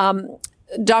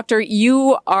 Doctor,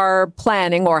 you are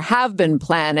planning or have been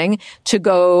planning to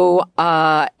go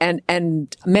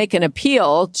and make an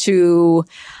appeal to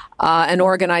an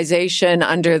organization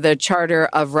under the Charter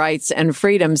of Rights and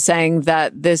Freedoms saying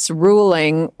that this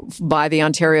ruling by the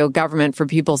Ontario government for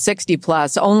people 60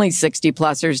 plus, only 60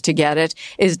 plusers to get it,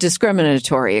 is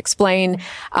discriminatory. Explain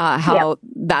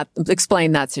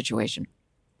explain that situation.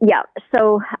 Yeah,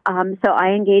 so I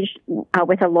engaged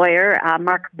with a lawyer,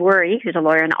 Mark Burry, who's a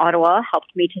lawyer in Ottawa,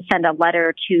 helped me to send a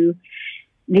letter to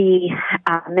the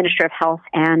Minister of Health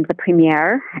and the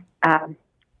Premier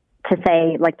to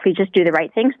say, please just do the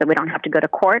right thing so that we don't have to go to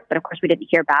court. But of course, we didn't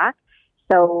hear back.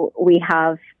 So we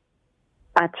have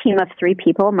a team of 3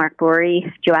 people, Mark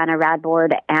Burry, Joanna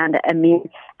Radbourne, and Amir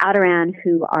Adaran,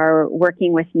 who are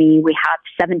working with me. We have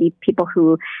 70 people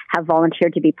who have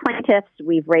volunteered to be plaintiffs.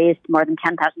 We've raised more than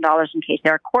 $10,000 in case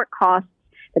there are court costs.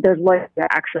 But those lawyers are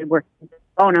actually working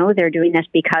pro bono. They're doing this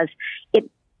because it's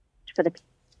for the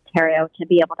Ontario to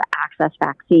be able to access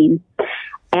vaccines.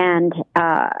 And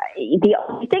the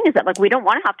only thing is that, we don't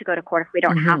want to have to go to court if we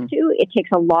don't have to. It takes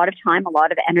a lot of time, a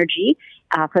lot of energy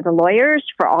for the lawyers,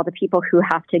 for all the people who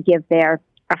have to give their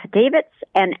affidavits,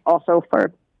 and also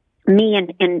for me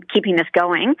in keeping this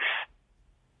going.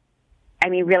 I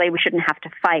mean, really, we shouldn't have to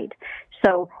fight.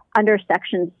 So under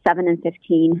Sections 7 and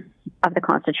 15 of the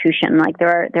Constitution,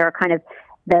 there are kind of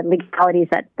the legalities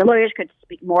that the lawyers could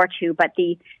speak more to, but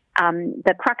the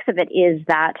crux of it is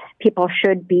that people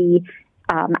should be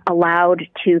allowed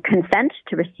to consent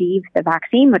to receive the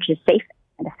vaccine, which is safe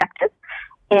and effective.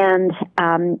 And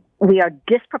we are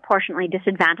disproportionately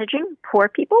disadvantaging poor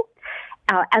people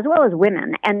as well as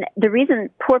women. And the reason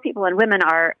poor people and women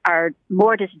are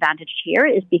more disadvantaged here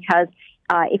is because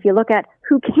if you look at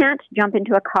who can't jump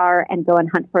into a car and go and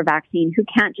hunt for a vaccine, who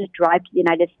can't just drive to the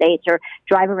United States or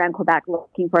drive around Quebec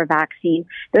looking for a vaccine,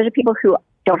 those are people who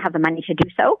don't have the money to do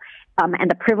so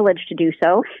and the privilege to do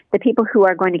so. The people who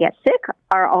are going to get sick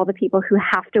are all the people who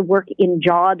have to work in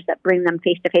jobs that bring them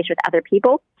face-to-face with other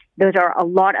people. Those are a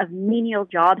lot of menial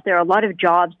jobs. There are a lot of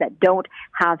jobs that don't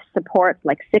have support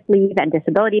like sick leave and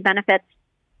disability benefits.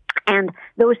 And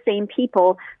those same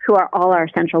people who are all our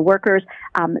essential workers,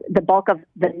 the bulk of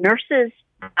the nurses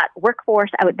workforce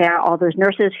out there, all those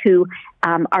nurses who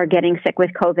are getting sick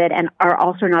with COVID and are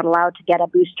also not allowed to get a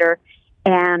booster,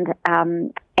 and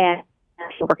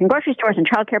work in grocery stores and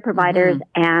childcare providers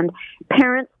and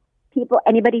parents, people,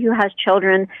 anybody who has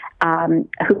children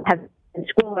who have in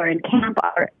school or in camp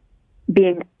are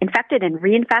being infected and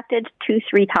reinfected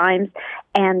 2-3 times,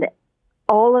 and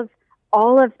all of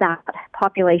that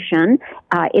population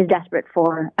is desperate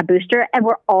for a booster, and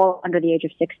we're all under the age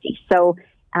of 60. So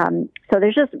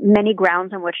there's just many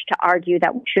grounds on which to argue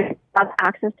that we should have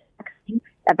access to vaccine.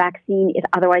 A vaccine is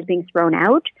otherwise being thrown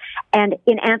out. And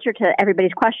in answer to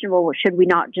everybody's question, well, should we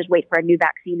not just wait for a new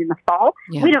vaccine in the fall?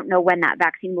 Yeah. We don't know when that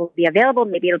vaccine will be available.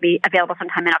 Maybe it'll be available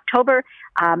sometime in October.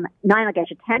 9 will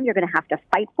get you 10. You're going to have to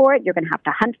fight for it. You're going to have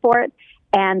to hunt for it.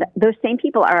 And those same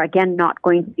people are, again, not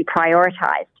going to be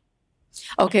prioritized.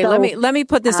 Okay, so, let me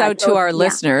put this out to our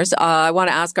listeners. I want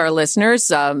to ask our listeners,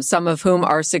 some of whom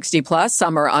are 60 plus,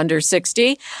 some are under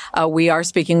 60. We are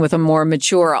speaking with a more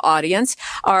mature audience.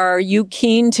 Are you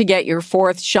keen to get your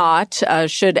fourth shot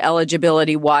should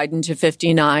eligibility widen to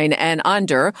 59 and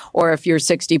under? Or if you're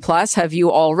 60 plus, have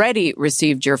you already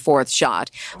received your fourth shot?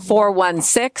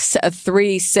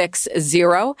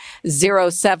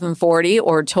 416-360-0740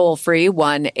 or toll free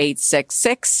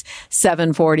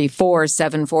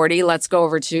 1-866-744-740. Let's go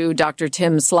over to Dr.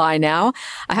 Tim Sly now.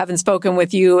 I haven't spoken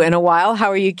with you in a while.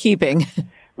 How are you keeping?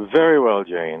 Very well,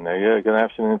 Jane. Good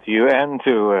afternoon to you and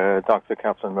to Dr.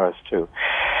 Kaplan-Meier, too.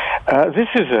 This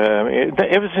is,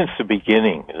 ever since the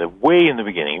beginning, way in the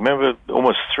beginning, remember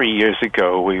almost 3 years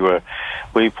ago, we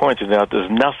pointed out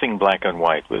there's nothing black and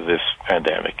white with this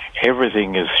pandemic.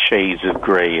 Everything is shades of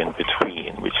gray in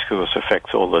between, which of course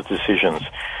affects all the decisions.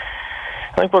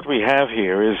 I think what we have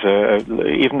here is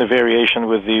even the variation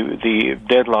with the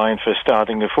deadline for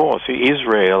starting the fourth.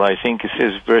 Israel, I think,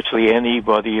 says virtually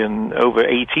anybody in over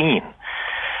 18.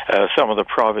 Some of the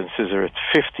provinces are at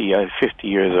 50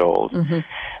 years old.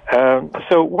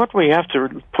 So what we have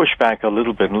to push back a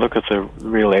little bit and look at the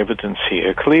real evidence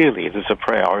here. Clearly, there's a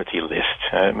priority list.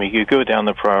 You go down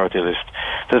the priority list.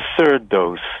 The third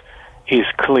dose is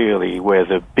clearly where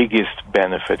the biggest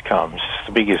benefit comes,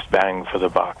 the biggest bang for the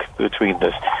buck. Between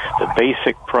the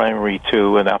basic primary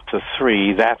 2 and up to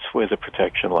 3, that's where the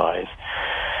protection lies.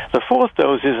 The fourth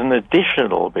dose is an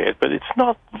additional bit, but it's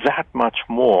not that much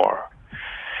more.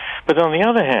 But on the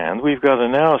other hand, we've got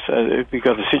a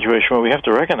situation where we have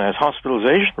to recognize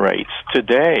hospitalization rates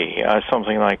today are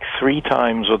something like 3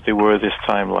 times what they were this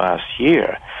time last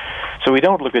year. So we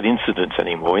don't look at incidence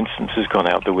anymore. Incidence has gone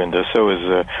out the window, so is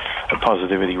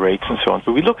positivity rates and so on.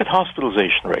 But we look at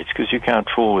hospitalization rates because you can't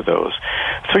fool with those.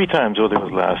 3 times what it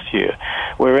was last year.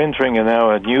 We're entering now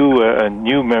a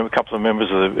couple of members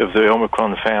of the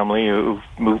Omicron family who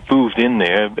moved in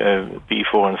there,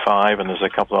 B4 and 5, and there's a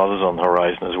couple of others on the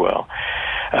horizon as well.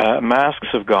 Masks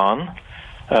have gone.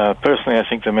 Personally, I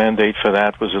think the mandate for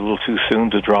that was a little too soon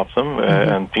to drop them,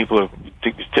 and it's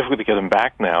difficult to get them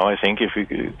back now, I think.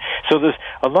 So there's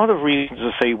a lot of reasons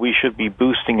to say we should be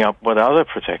boosting up what other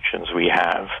protections we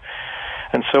have.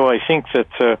 And so I think that,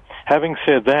 having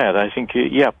said that, I think,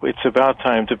 it's about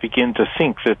time to begin to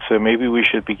think that maybe we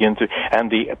should begin to, and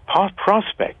the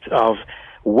prospect of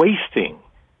wasting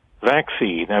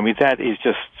vaccine, I mean, that is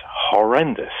just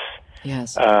horrendous.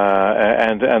 Yes.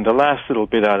 And the last little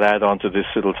bit I'd add on to this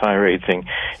little tirade thing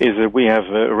is that we have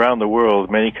around the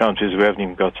world many countries who haven't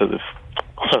even got to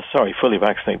fully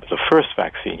vaccinated with the first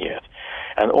vaccine yet.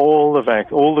 And all the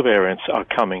variants are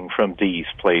coming from these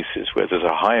places where there's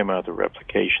a high amount of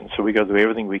replication. So we got to do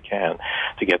everything we can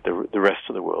to get the rest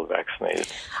of the world vaccinated.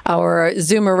 Our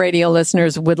Zoomer Radio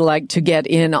listeners would like to get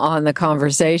in on the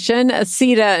conversation.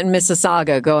 Sita in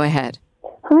Mississauga, go ahead.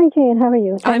 Hi, Jane. How are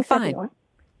you? I'm fine.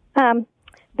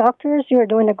 Doctors, you're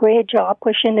doing a great job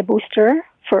pushing the booster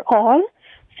for all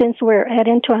since we're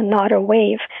heading to another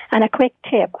wave. And a quick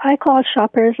tip, I called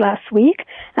Shoppers last week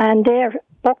and they're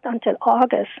booked until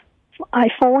August. I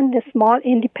phoned the small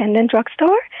independent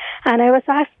drugstore and I was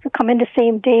asked to come in the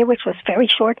same day, which was very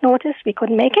short notice. We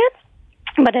couldn't make it.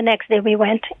 But the next day we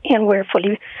went and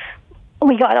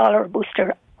we got all our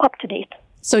booster up to date.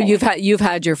 So you've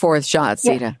had your fourth shot,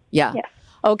 Sita? Yes.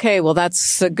 Okay, well,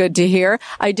 that's good to hear.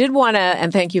 I did want to,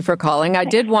 and thank you for calling, I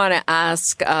did want to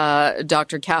ask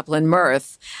Dr.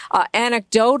 Kaplan-Myrth,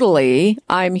 anecdotally,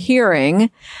 I'm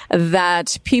hearing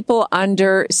that people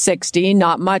under 60,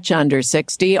 not much under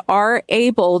 60, are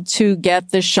able to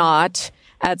get the shot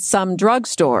at some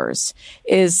drugstores.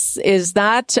 Is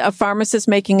that a pharmacist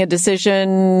making a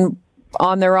decision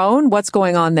on their own? What's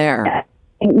going on there?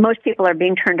 Most people are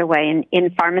being turned away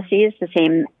in pharmacies, the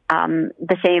same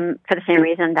for the same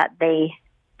reason that they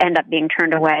end up being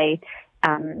turned away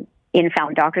in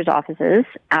family doctors' offices.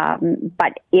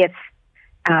 But if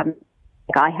like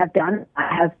I have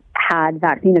had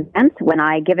vaccine events when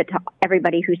I give it to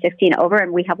everybody who's 16 over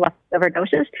and we have leftover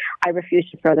doses, I refuse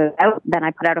to throw those out. Then I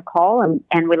put out a call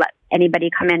and we let anybody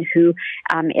come in who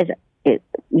is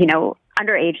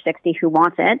under age 60 who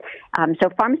wants it. So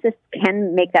pharmacists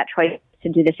can make that choice to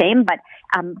do the same, but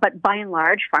by and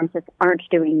large, pharmacists aren't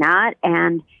doing that,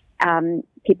 and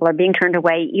people are being turned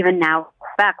away even now.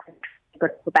 Quebec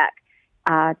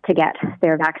to get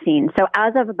their vaccine. So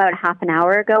as of about half an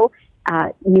hour ago,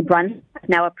 New Brunswick has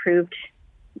now approved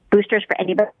boosters for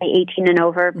anybody 18 and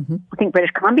over. Mm-hmm. I think British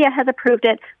Columbia has approved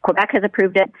it. Quebec has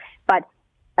approved it. But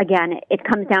again, it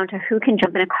comes down to who can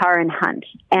jump in a car and hunt.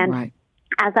 And right.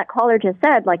 As that caller just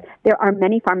said, like there are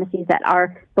many pharmacies that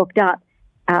are booked up.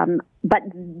 But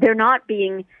they're not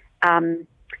being honest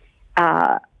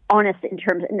in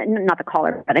terms, not the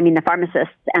caller, but I mean the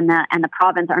pharmacists and the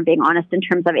province aren't being honest in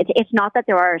terms of it. It's not that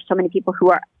there are so many people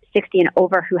who are 60 and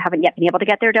over who haven't yet been able to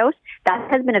get their dose. That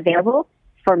has been available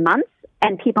for months,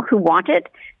 and people who want it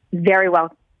very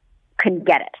well can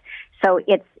get it. So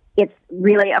it's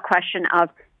really a question of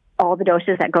all the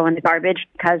doses that go in the garbage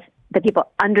because the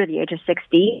people under the age of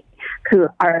 60 who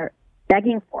are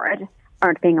begging for it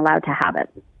aren't being allowed to have it.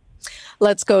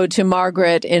 Let's go to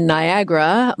Margaret in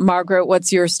Niagara. Margaret,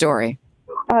 what's your story?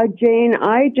 Jane,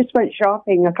 I just went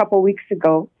shopping a couple weeks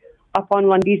ago up on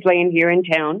Lundy's Lane here in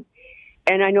town,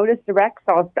 and I noticed the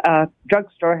Rexall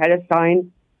drugstore had a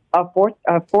sign of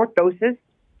fourth doses.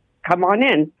 Come on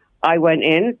in. I went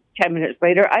in. 10 minutes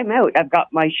later, I'm out. I've got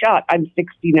my shot. I'm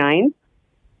 69.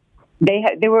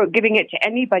 They were giving it to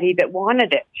anybody that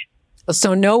wanted it.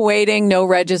 So no waiting, no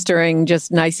registering,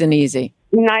 just nice and easy.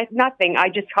 Nothing. I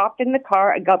just hopped in the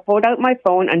car. I pulled out my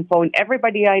phone and phoned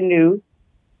everybody I knew.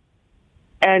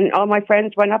 And all my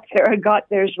friends went up there and got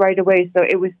theirs right away. So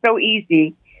it was so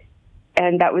easy.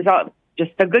 And that was all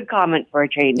just a good comment for a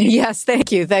change. Yes,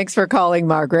 thank you. Thanks for calling,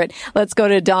 Margaret. Let's go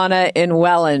to Donna in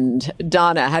Welland.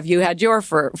 Donna, have you had your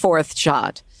fourth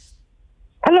shot?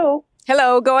 Hello.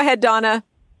 Hello. Go ahead, Donna.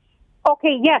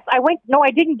 Okay, yes.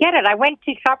 I didn't get it. I went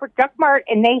to Shoppers Drug Mart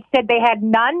and they said they had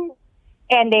none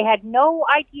and they had no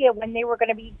idea when they were going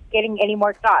to be getting any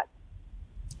more shots.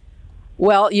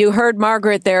 Well, you heard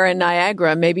Margaret there in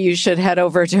Niagara. Maybe you should head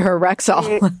over to her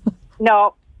Rexall.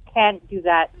 No, can't do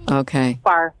that. Okay.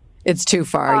 Far. It's too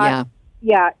far, yeah.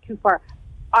 Yeah, too far.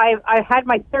 I had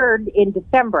my third in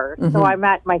December, so I'm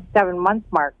at my 7-month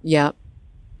mark. Yeah.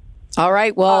 All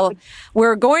right. Well,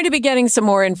 we're going to be getting some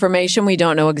more information. We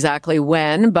don't know exactly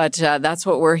when, but that's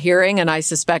what we're hearing. And I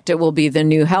suspect it will be the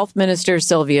new health minister,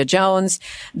 Sylvia Jones,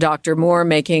 Dr. Moore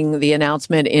making the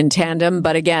announcement in tandem.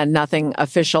 But again, nothing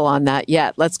official on that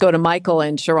yet. Let's go to Michael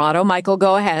in Toronto. Michael,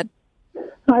 go ahead.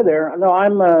 Hi there. No,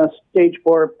 I'm stage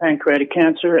 4 pancreatic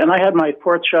cancer, and I had my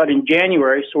fourth shot in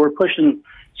January, so we're pushing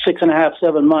 6.5,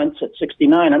 7 months at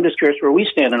 69. I'm just curious where we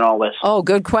stand in all this. Oh,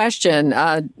 good question.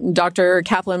 Dr.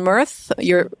 Kaplan-Myrth,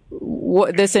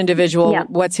 this individual,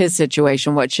 What's his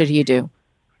situation? What should he do?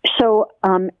 So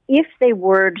if they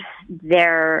word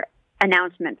their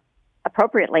announcement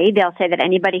appropriately, they'll say that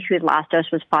anybody whose last dose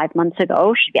was 5 months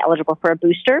ago should be eligible for a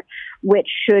booster, which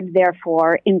should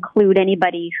therefore include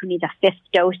anybody who needs a fifth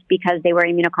dose because they were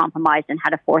immunocompromised and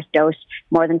had a fourth dose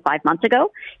more than 5 months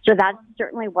ago. So that's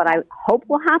certainly what I hope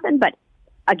will happen. But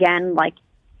again, like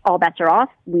all bets are off.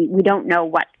 We don't know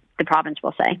what the province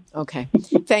will say. Okay.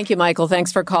 Thank you, Michael.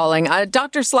 Thanks for calling.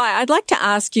 Dr. Sly, I'd like to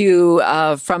ask you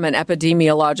from an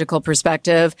epidemiological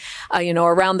perspective,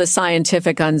 around the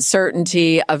scientific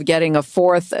uncertainty of getting a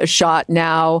fourth shot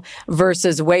now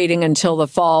versus waiting until the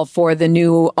fall for the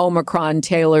new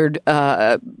Omicron-tailored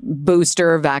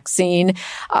booster vaccine.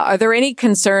 Are there any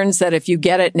concerns that if you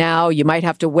get it now, you might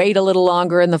have to wait a little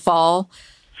longer in the fall?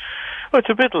 Well, it's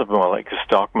a bit more like a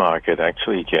stock market,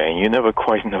 actually, Jane. You never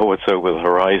quite know what's over the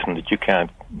horizon that you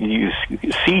can't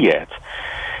see yet.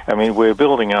 I mean, we're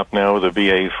building up now the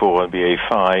BA4 and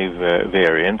BA5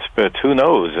 variant, but who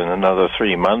knows, in another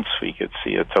 3 months we could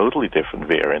see a totally different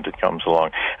variant that comes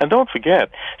along. And don't forget,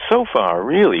 so far,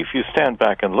 really, if you stand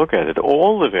back and look at it,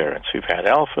 all the variants we've had,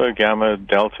 Alpha, Gamma,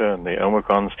 Delta, and the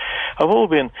Omicrons, have all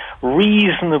been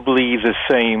reasonably the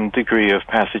same degree of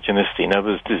pathogenicity, in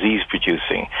other words,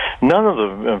 disease-producing. None of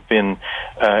them have been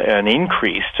an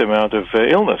increased amount of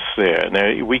illness there.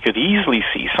 Now, we could easily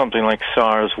see something like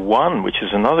SARS-1, which is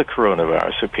another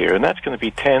coronavirus, appear, and that's going to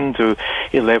be 10 to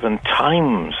 11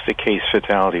 times the case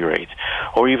fatality rate.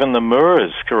 Or even the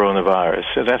MERS coronavirus,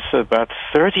 so that's about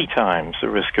 30 times the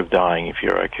risk of dying if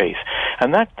you're a case.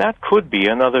 And that could be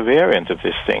another variant of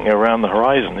this thing around the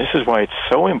horizon. This is why it's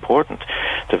so important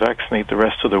to vaccinate the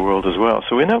rest of the world as well.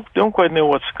 So we don't quite know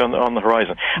what's on the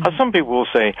horizon. Some people will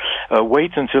say,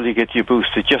 wait until you get your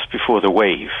booster just before the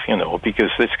wave,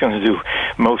 because it's going to do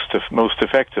most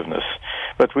effectiveness.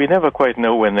 But we never quite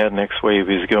know when that next wave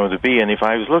is going to be. And if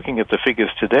I was looking at the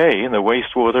figures today, the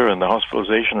wastewater and the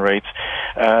hospitalization rates,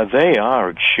 they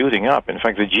are shooting up. In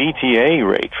fact, the GTA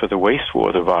rate for the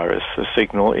wastewater virus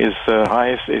signal is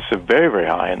highest. It's very, very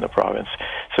high in the province.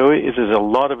 So there's a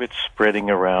lot of it spreading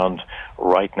around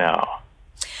right now.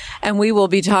 And we will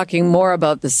be talking more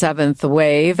about the seventh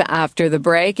wave after the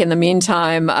break. In the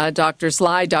meantime, Dr.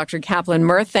 Sly, Dr.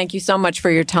 Kaplan-Myrth, thank you so much for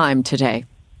your time today.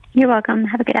 You're welcome.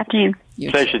 Have a good afternoon.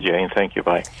 Pleasure, Jane. Thank you.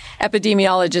 Bye.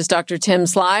 Epidemiologist Dr. Tim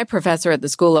Sly, professor at the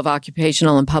School of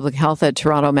Occupational and Public Health at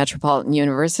Toronto Metropolitan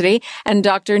University, and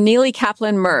Dr. Neely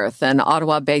Kaplan-Myrth, an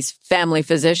Ottawa-based family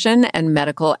physician and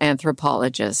medical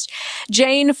anthropologist.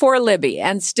 Jane for Libby,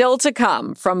 and still to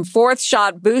come, from fourth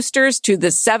shot boosters to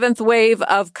the seventh wave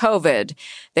of COVID.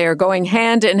 They are going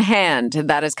hand in hand.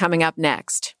 That is coming up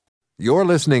next. You're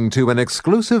listening to an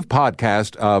exclusive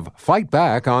podcast of Fight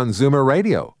Back on Zoomer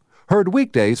Radio. Heard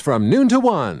weekdays from noon to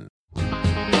 1.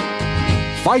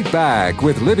 Fight Back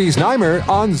with Libby Znaimer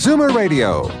on Zoomer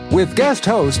Radio with guest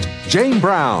host Jane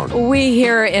Brown. We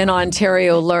here in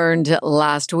Ontario learned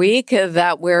last week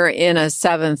that we're in a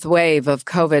seventh wave of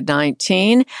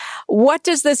COVID-19. What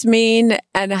does this mean,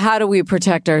 and how do we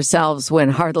protect ourselves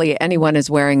when hardly anyone is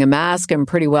wearing a mask and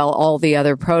pretty well all the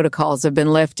other protocols have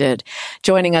been lifted?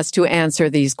 Joining us to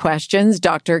answer these questions,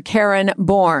 Dr. Karen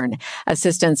Bourne,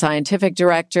 Assistant Scientific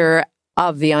Director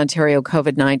of the Ontario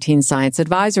COVID-19 Science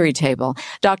Advisory Table.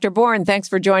 Dr. Bourne, thanks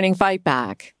for joining Fight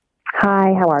Back.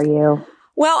 Hi, how are you?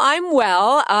 Well, I'm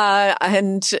well,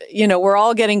 and, we're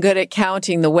all getting good at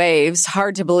counting the waves.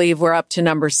 Hard to believe we're up to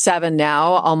number 7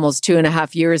 now, almost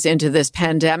 2.5 years into this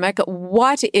pandemic.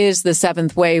 What is the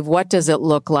seventh wave? What does it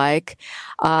look like?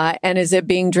 And is it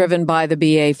being driven by the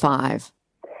BA5?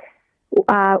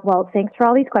 Well, thanks for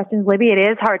all these questions, Libby. It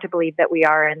is hard to believe that we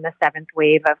are in the seventh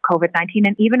wave of COVID-19,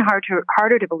 and even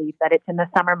harder to believe that it's in the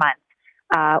summer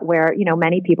months, where,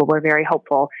 many people were very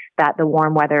hopeful that the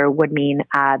warm weather would mean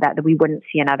that we wouldn't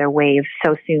see another wave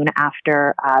so soon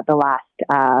after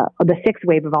the sixth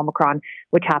wave of Omicron,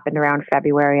 which happened around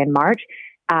February and March.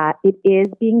 It is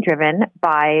being driven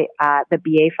by the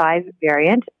BA5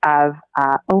 variant of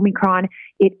Omicron.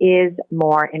 It is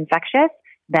more infectious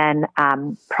than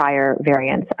prior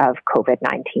variants of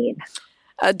COVID-19.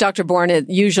 Dr. Bourne,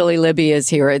 usually Libby is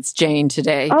here. It's Jane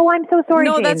today. Oh, I'm so sorry,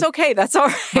 No, Jane. That's okay. That's all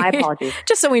right. My apologies.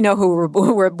 Just so we know who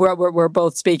we're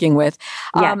both speaking with.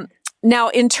 Yes. Now,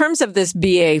 in terms of this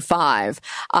BA5,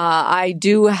 I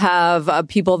do have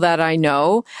people that I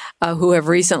know who have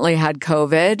recently had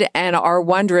COVID and are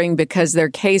wondering, because their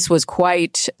case was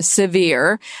quite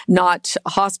severe, not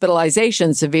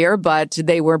hospitalization severe, but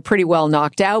they were pretty well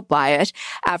knocked out by it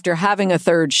after having a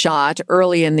third shot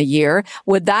early in the year.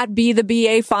 Would that be the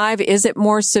BA5? Is it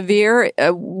more severe?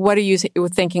 What are you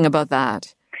thinking about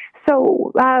that?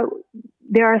 So,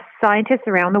 there are scientists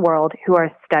around the world who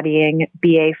are studying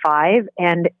BA5,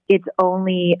 and it's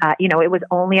only, it was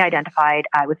only identified,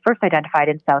 it was first identified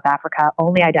in South Africa,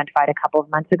 only identified a couple of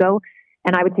months ago.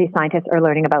 And I would say scientists are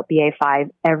learning about BA5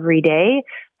 every day.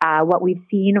 What we've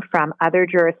seen from other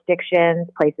jurisdictions,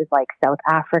 places like South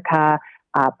Africa,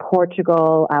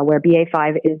 Portugal, where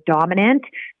BA5 is dominant,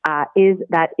 is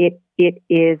that it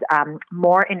is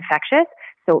more infectious.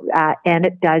 So, and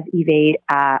it does evade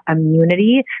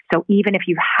immunity. So even if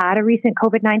you've had a recent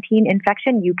COVID-19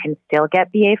 infection, you can still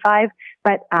get BA5.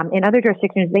 But in other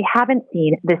jurisdictions, they haven't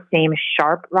seen the same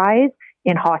sharp rise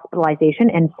in hospitalization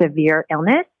and severe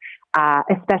illness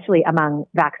especially among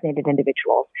vaccinated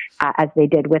individuals, as they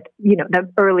did with, the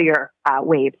earlier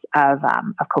waves of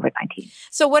COVID-19.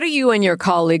 So what are you and your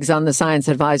colleagues on the Science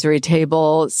Advisory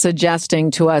Table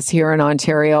suggesting to us here in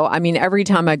Ontario? I mean, every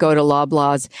time I go to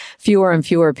Loblaws, fewer and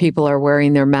fewer people are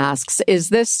wearing their masks. Is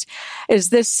this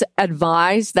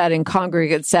advised that in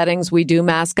congregate settings we do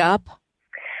mask up?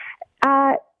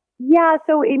 Yeah.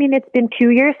 So, I mean, it's been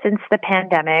 2 years since the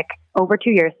pandemic, over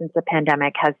 2 years since the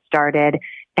pandemic has started.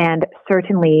 And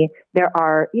certainly there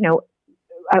are,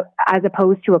 as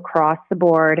opposed to across the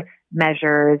board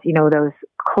measures, those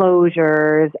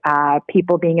closures,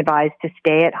 people being advised to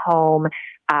stay at home.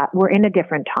 We're in a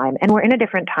different time, and we're in a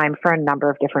different time for a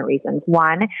number of different reasons.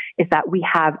 One is that we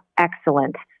have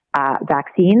excellent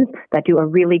vaccines that do a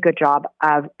really good job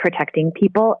of protecting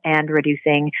people and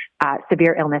reducing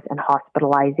severe illness and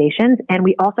hospitalizations. And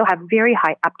we also have very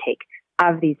high uptake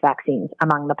of these vaccines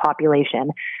among the population.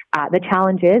 The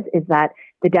challenge is that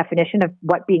the definition of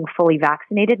what being fully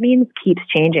vaccinated means keeps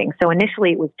changing. So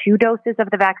initially it was 2 doses of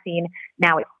the vaccine.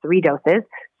 Now it's 3 doses.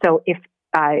 So if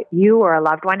you or a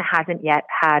loved one hasn't yet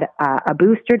had a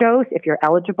booster dose, if you're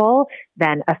eligible,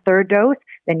 then a 3rd dose,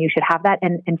 then you should have that.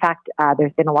 And in fact,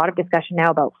 there's been a lot of discussion now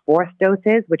about 4th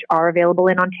doses, which are available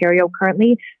in Ontario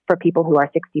currently for people who are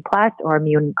 60 plus or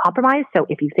immune compromised. So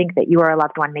if you think that you or a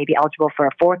loved one may be eligible for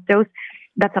a 4th dose,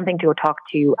 that's something to talk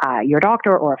to your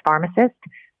doctor or a pharmacist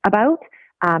about.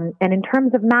 And in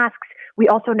terms of masks, we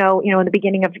also know, in the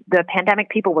beginning of the pandemic,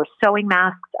 people were sewing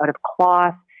masks out of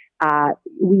cloth.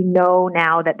 We know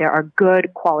now that there are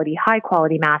good quality, high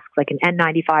quality masks like an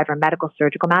N95 or medical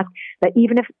surgical mask, that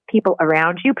even if people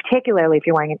around you, particularly if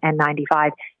you're wearing an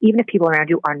N95, even if people around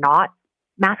you are not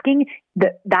masking,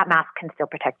 that mask can still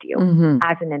protect you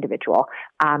as an individual.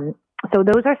 So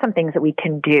those are some things that we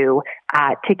can do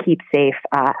to keep safe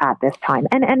at this time.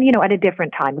 And at a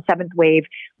different time, the 7th wave,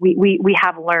 we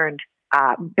have learned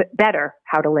better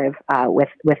how to live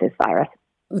with this virus.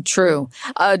 True.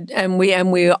 And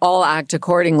we all act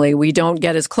accordingly. We don't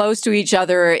get as close to each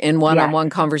other in one-on-one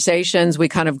conversations. We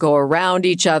kind of go around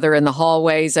each other in the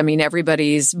hallways. I mean,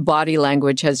 everybody's body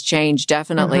language has changed,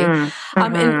 definitely.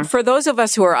 And for those of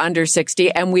us who are under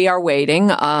 60, and we are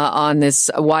waiting on this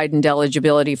widened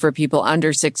eligibility for people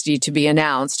under 60 to be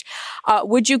announced,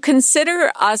 would you consider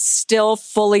us still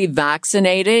fully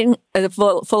vaccinated with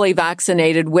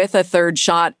a 3rd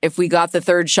shot if we got the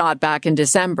 3rd shot back in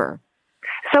December?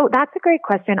 So that's a great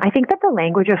question. I think that the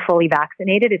language of fully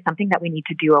vaccinated is something that we need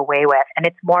to do away with, and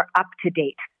it's more up to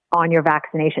date on your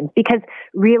vaccinations, because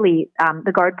really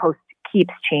the guidepost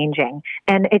keeps changing,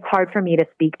 and it's hard for me to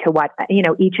speak to what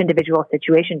each individual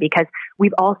situation, because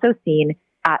we've also seen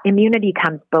immunity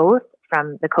comes both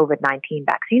from the COVID-19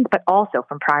 vaccines, but also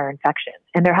from prior infections,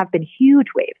 and there have been huge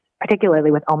waves,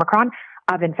 particularly with Omicron,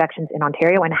 of infections in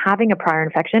Ontario, and having a prior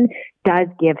infection does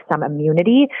give some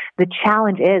immunity. The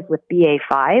challenge is with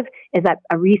BA.5 is that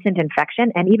a recent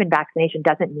infection and even vaccination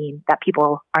doesn't mean that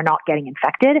people are not getting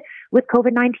infected with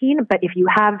COVID-19. But if you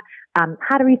have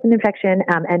had a recent infection,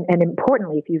 and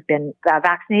importantly, if you've been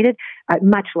vaccinated,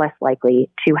 much less likely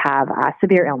to have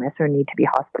severe illness or need to be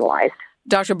hospitalized.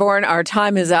 Dr. Bourne, our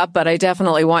time is up, but I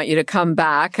definitely want you to come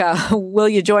back. Will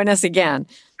you join us again?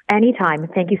 Anytime.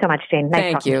 Thank you so much, Jane.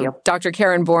 Nice talking to you. Dr.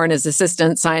 Karen Bourne is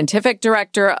Assistant Scientific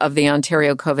Director of the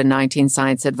Ontario COVID-19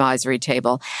 Science Advisory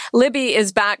Table. Libby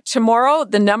is back tomorrow.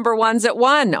 The number ones at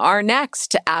 1 are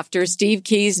next after Steve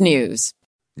Key's news.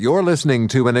 You're listening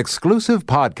to an exclusive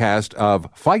podcast of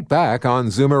Fight Back on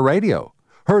Zoomer Radio.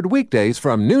 Heard weekdays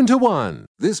from noon to 1.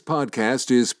 This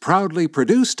podcast is proudly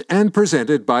produced and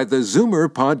presented by the Zoomer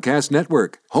Podcast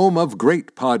Network, home of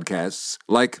great podcasts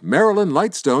like Marilyn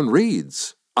Lightstone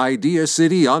Reads, Idea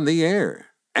City on the Air,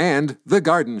 and The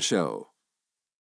Garden Show.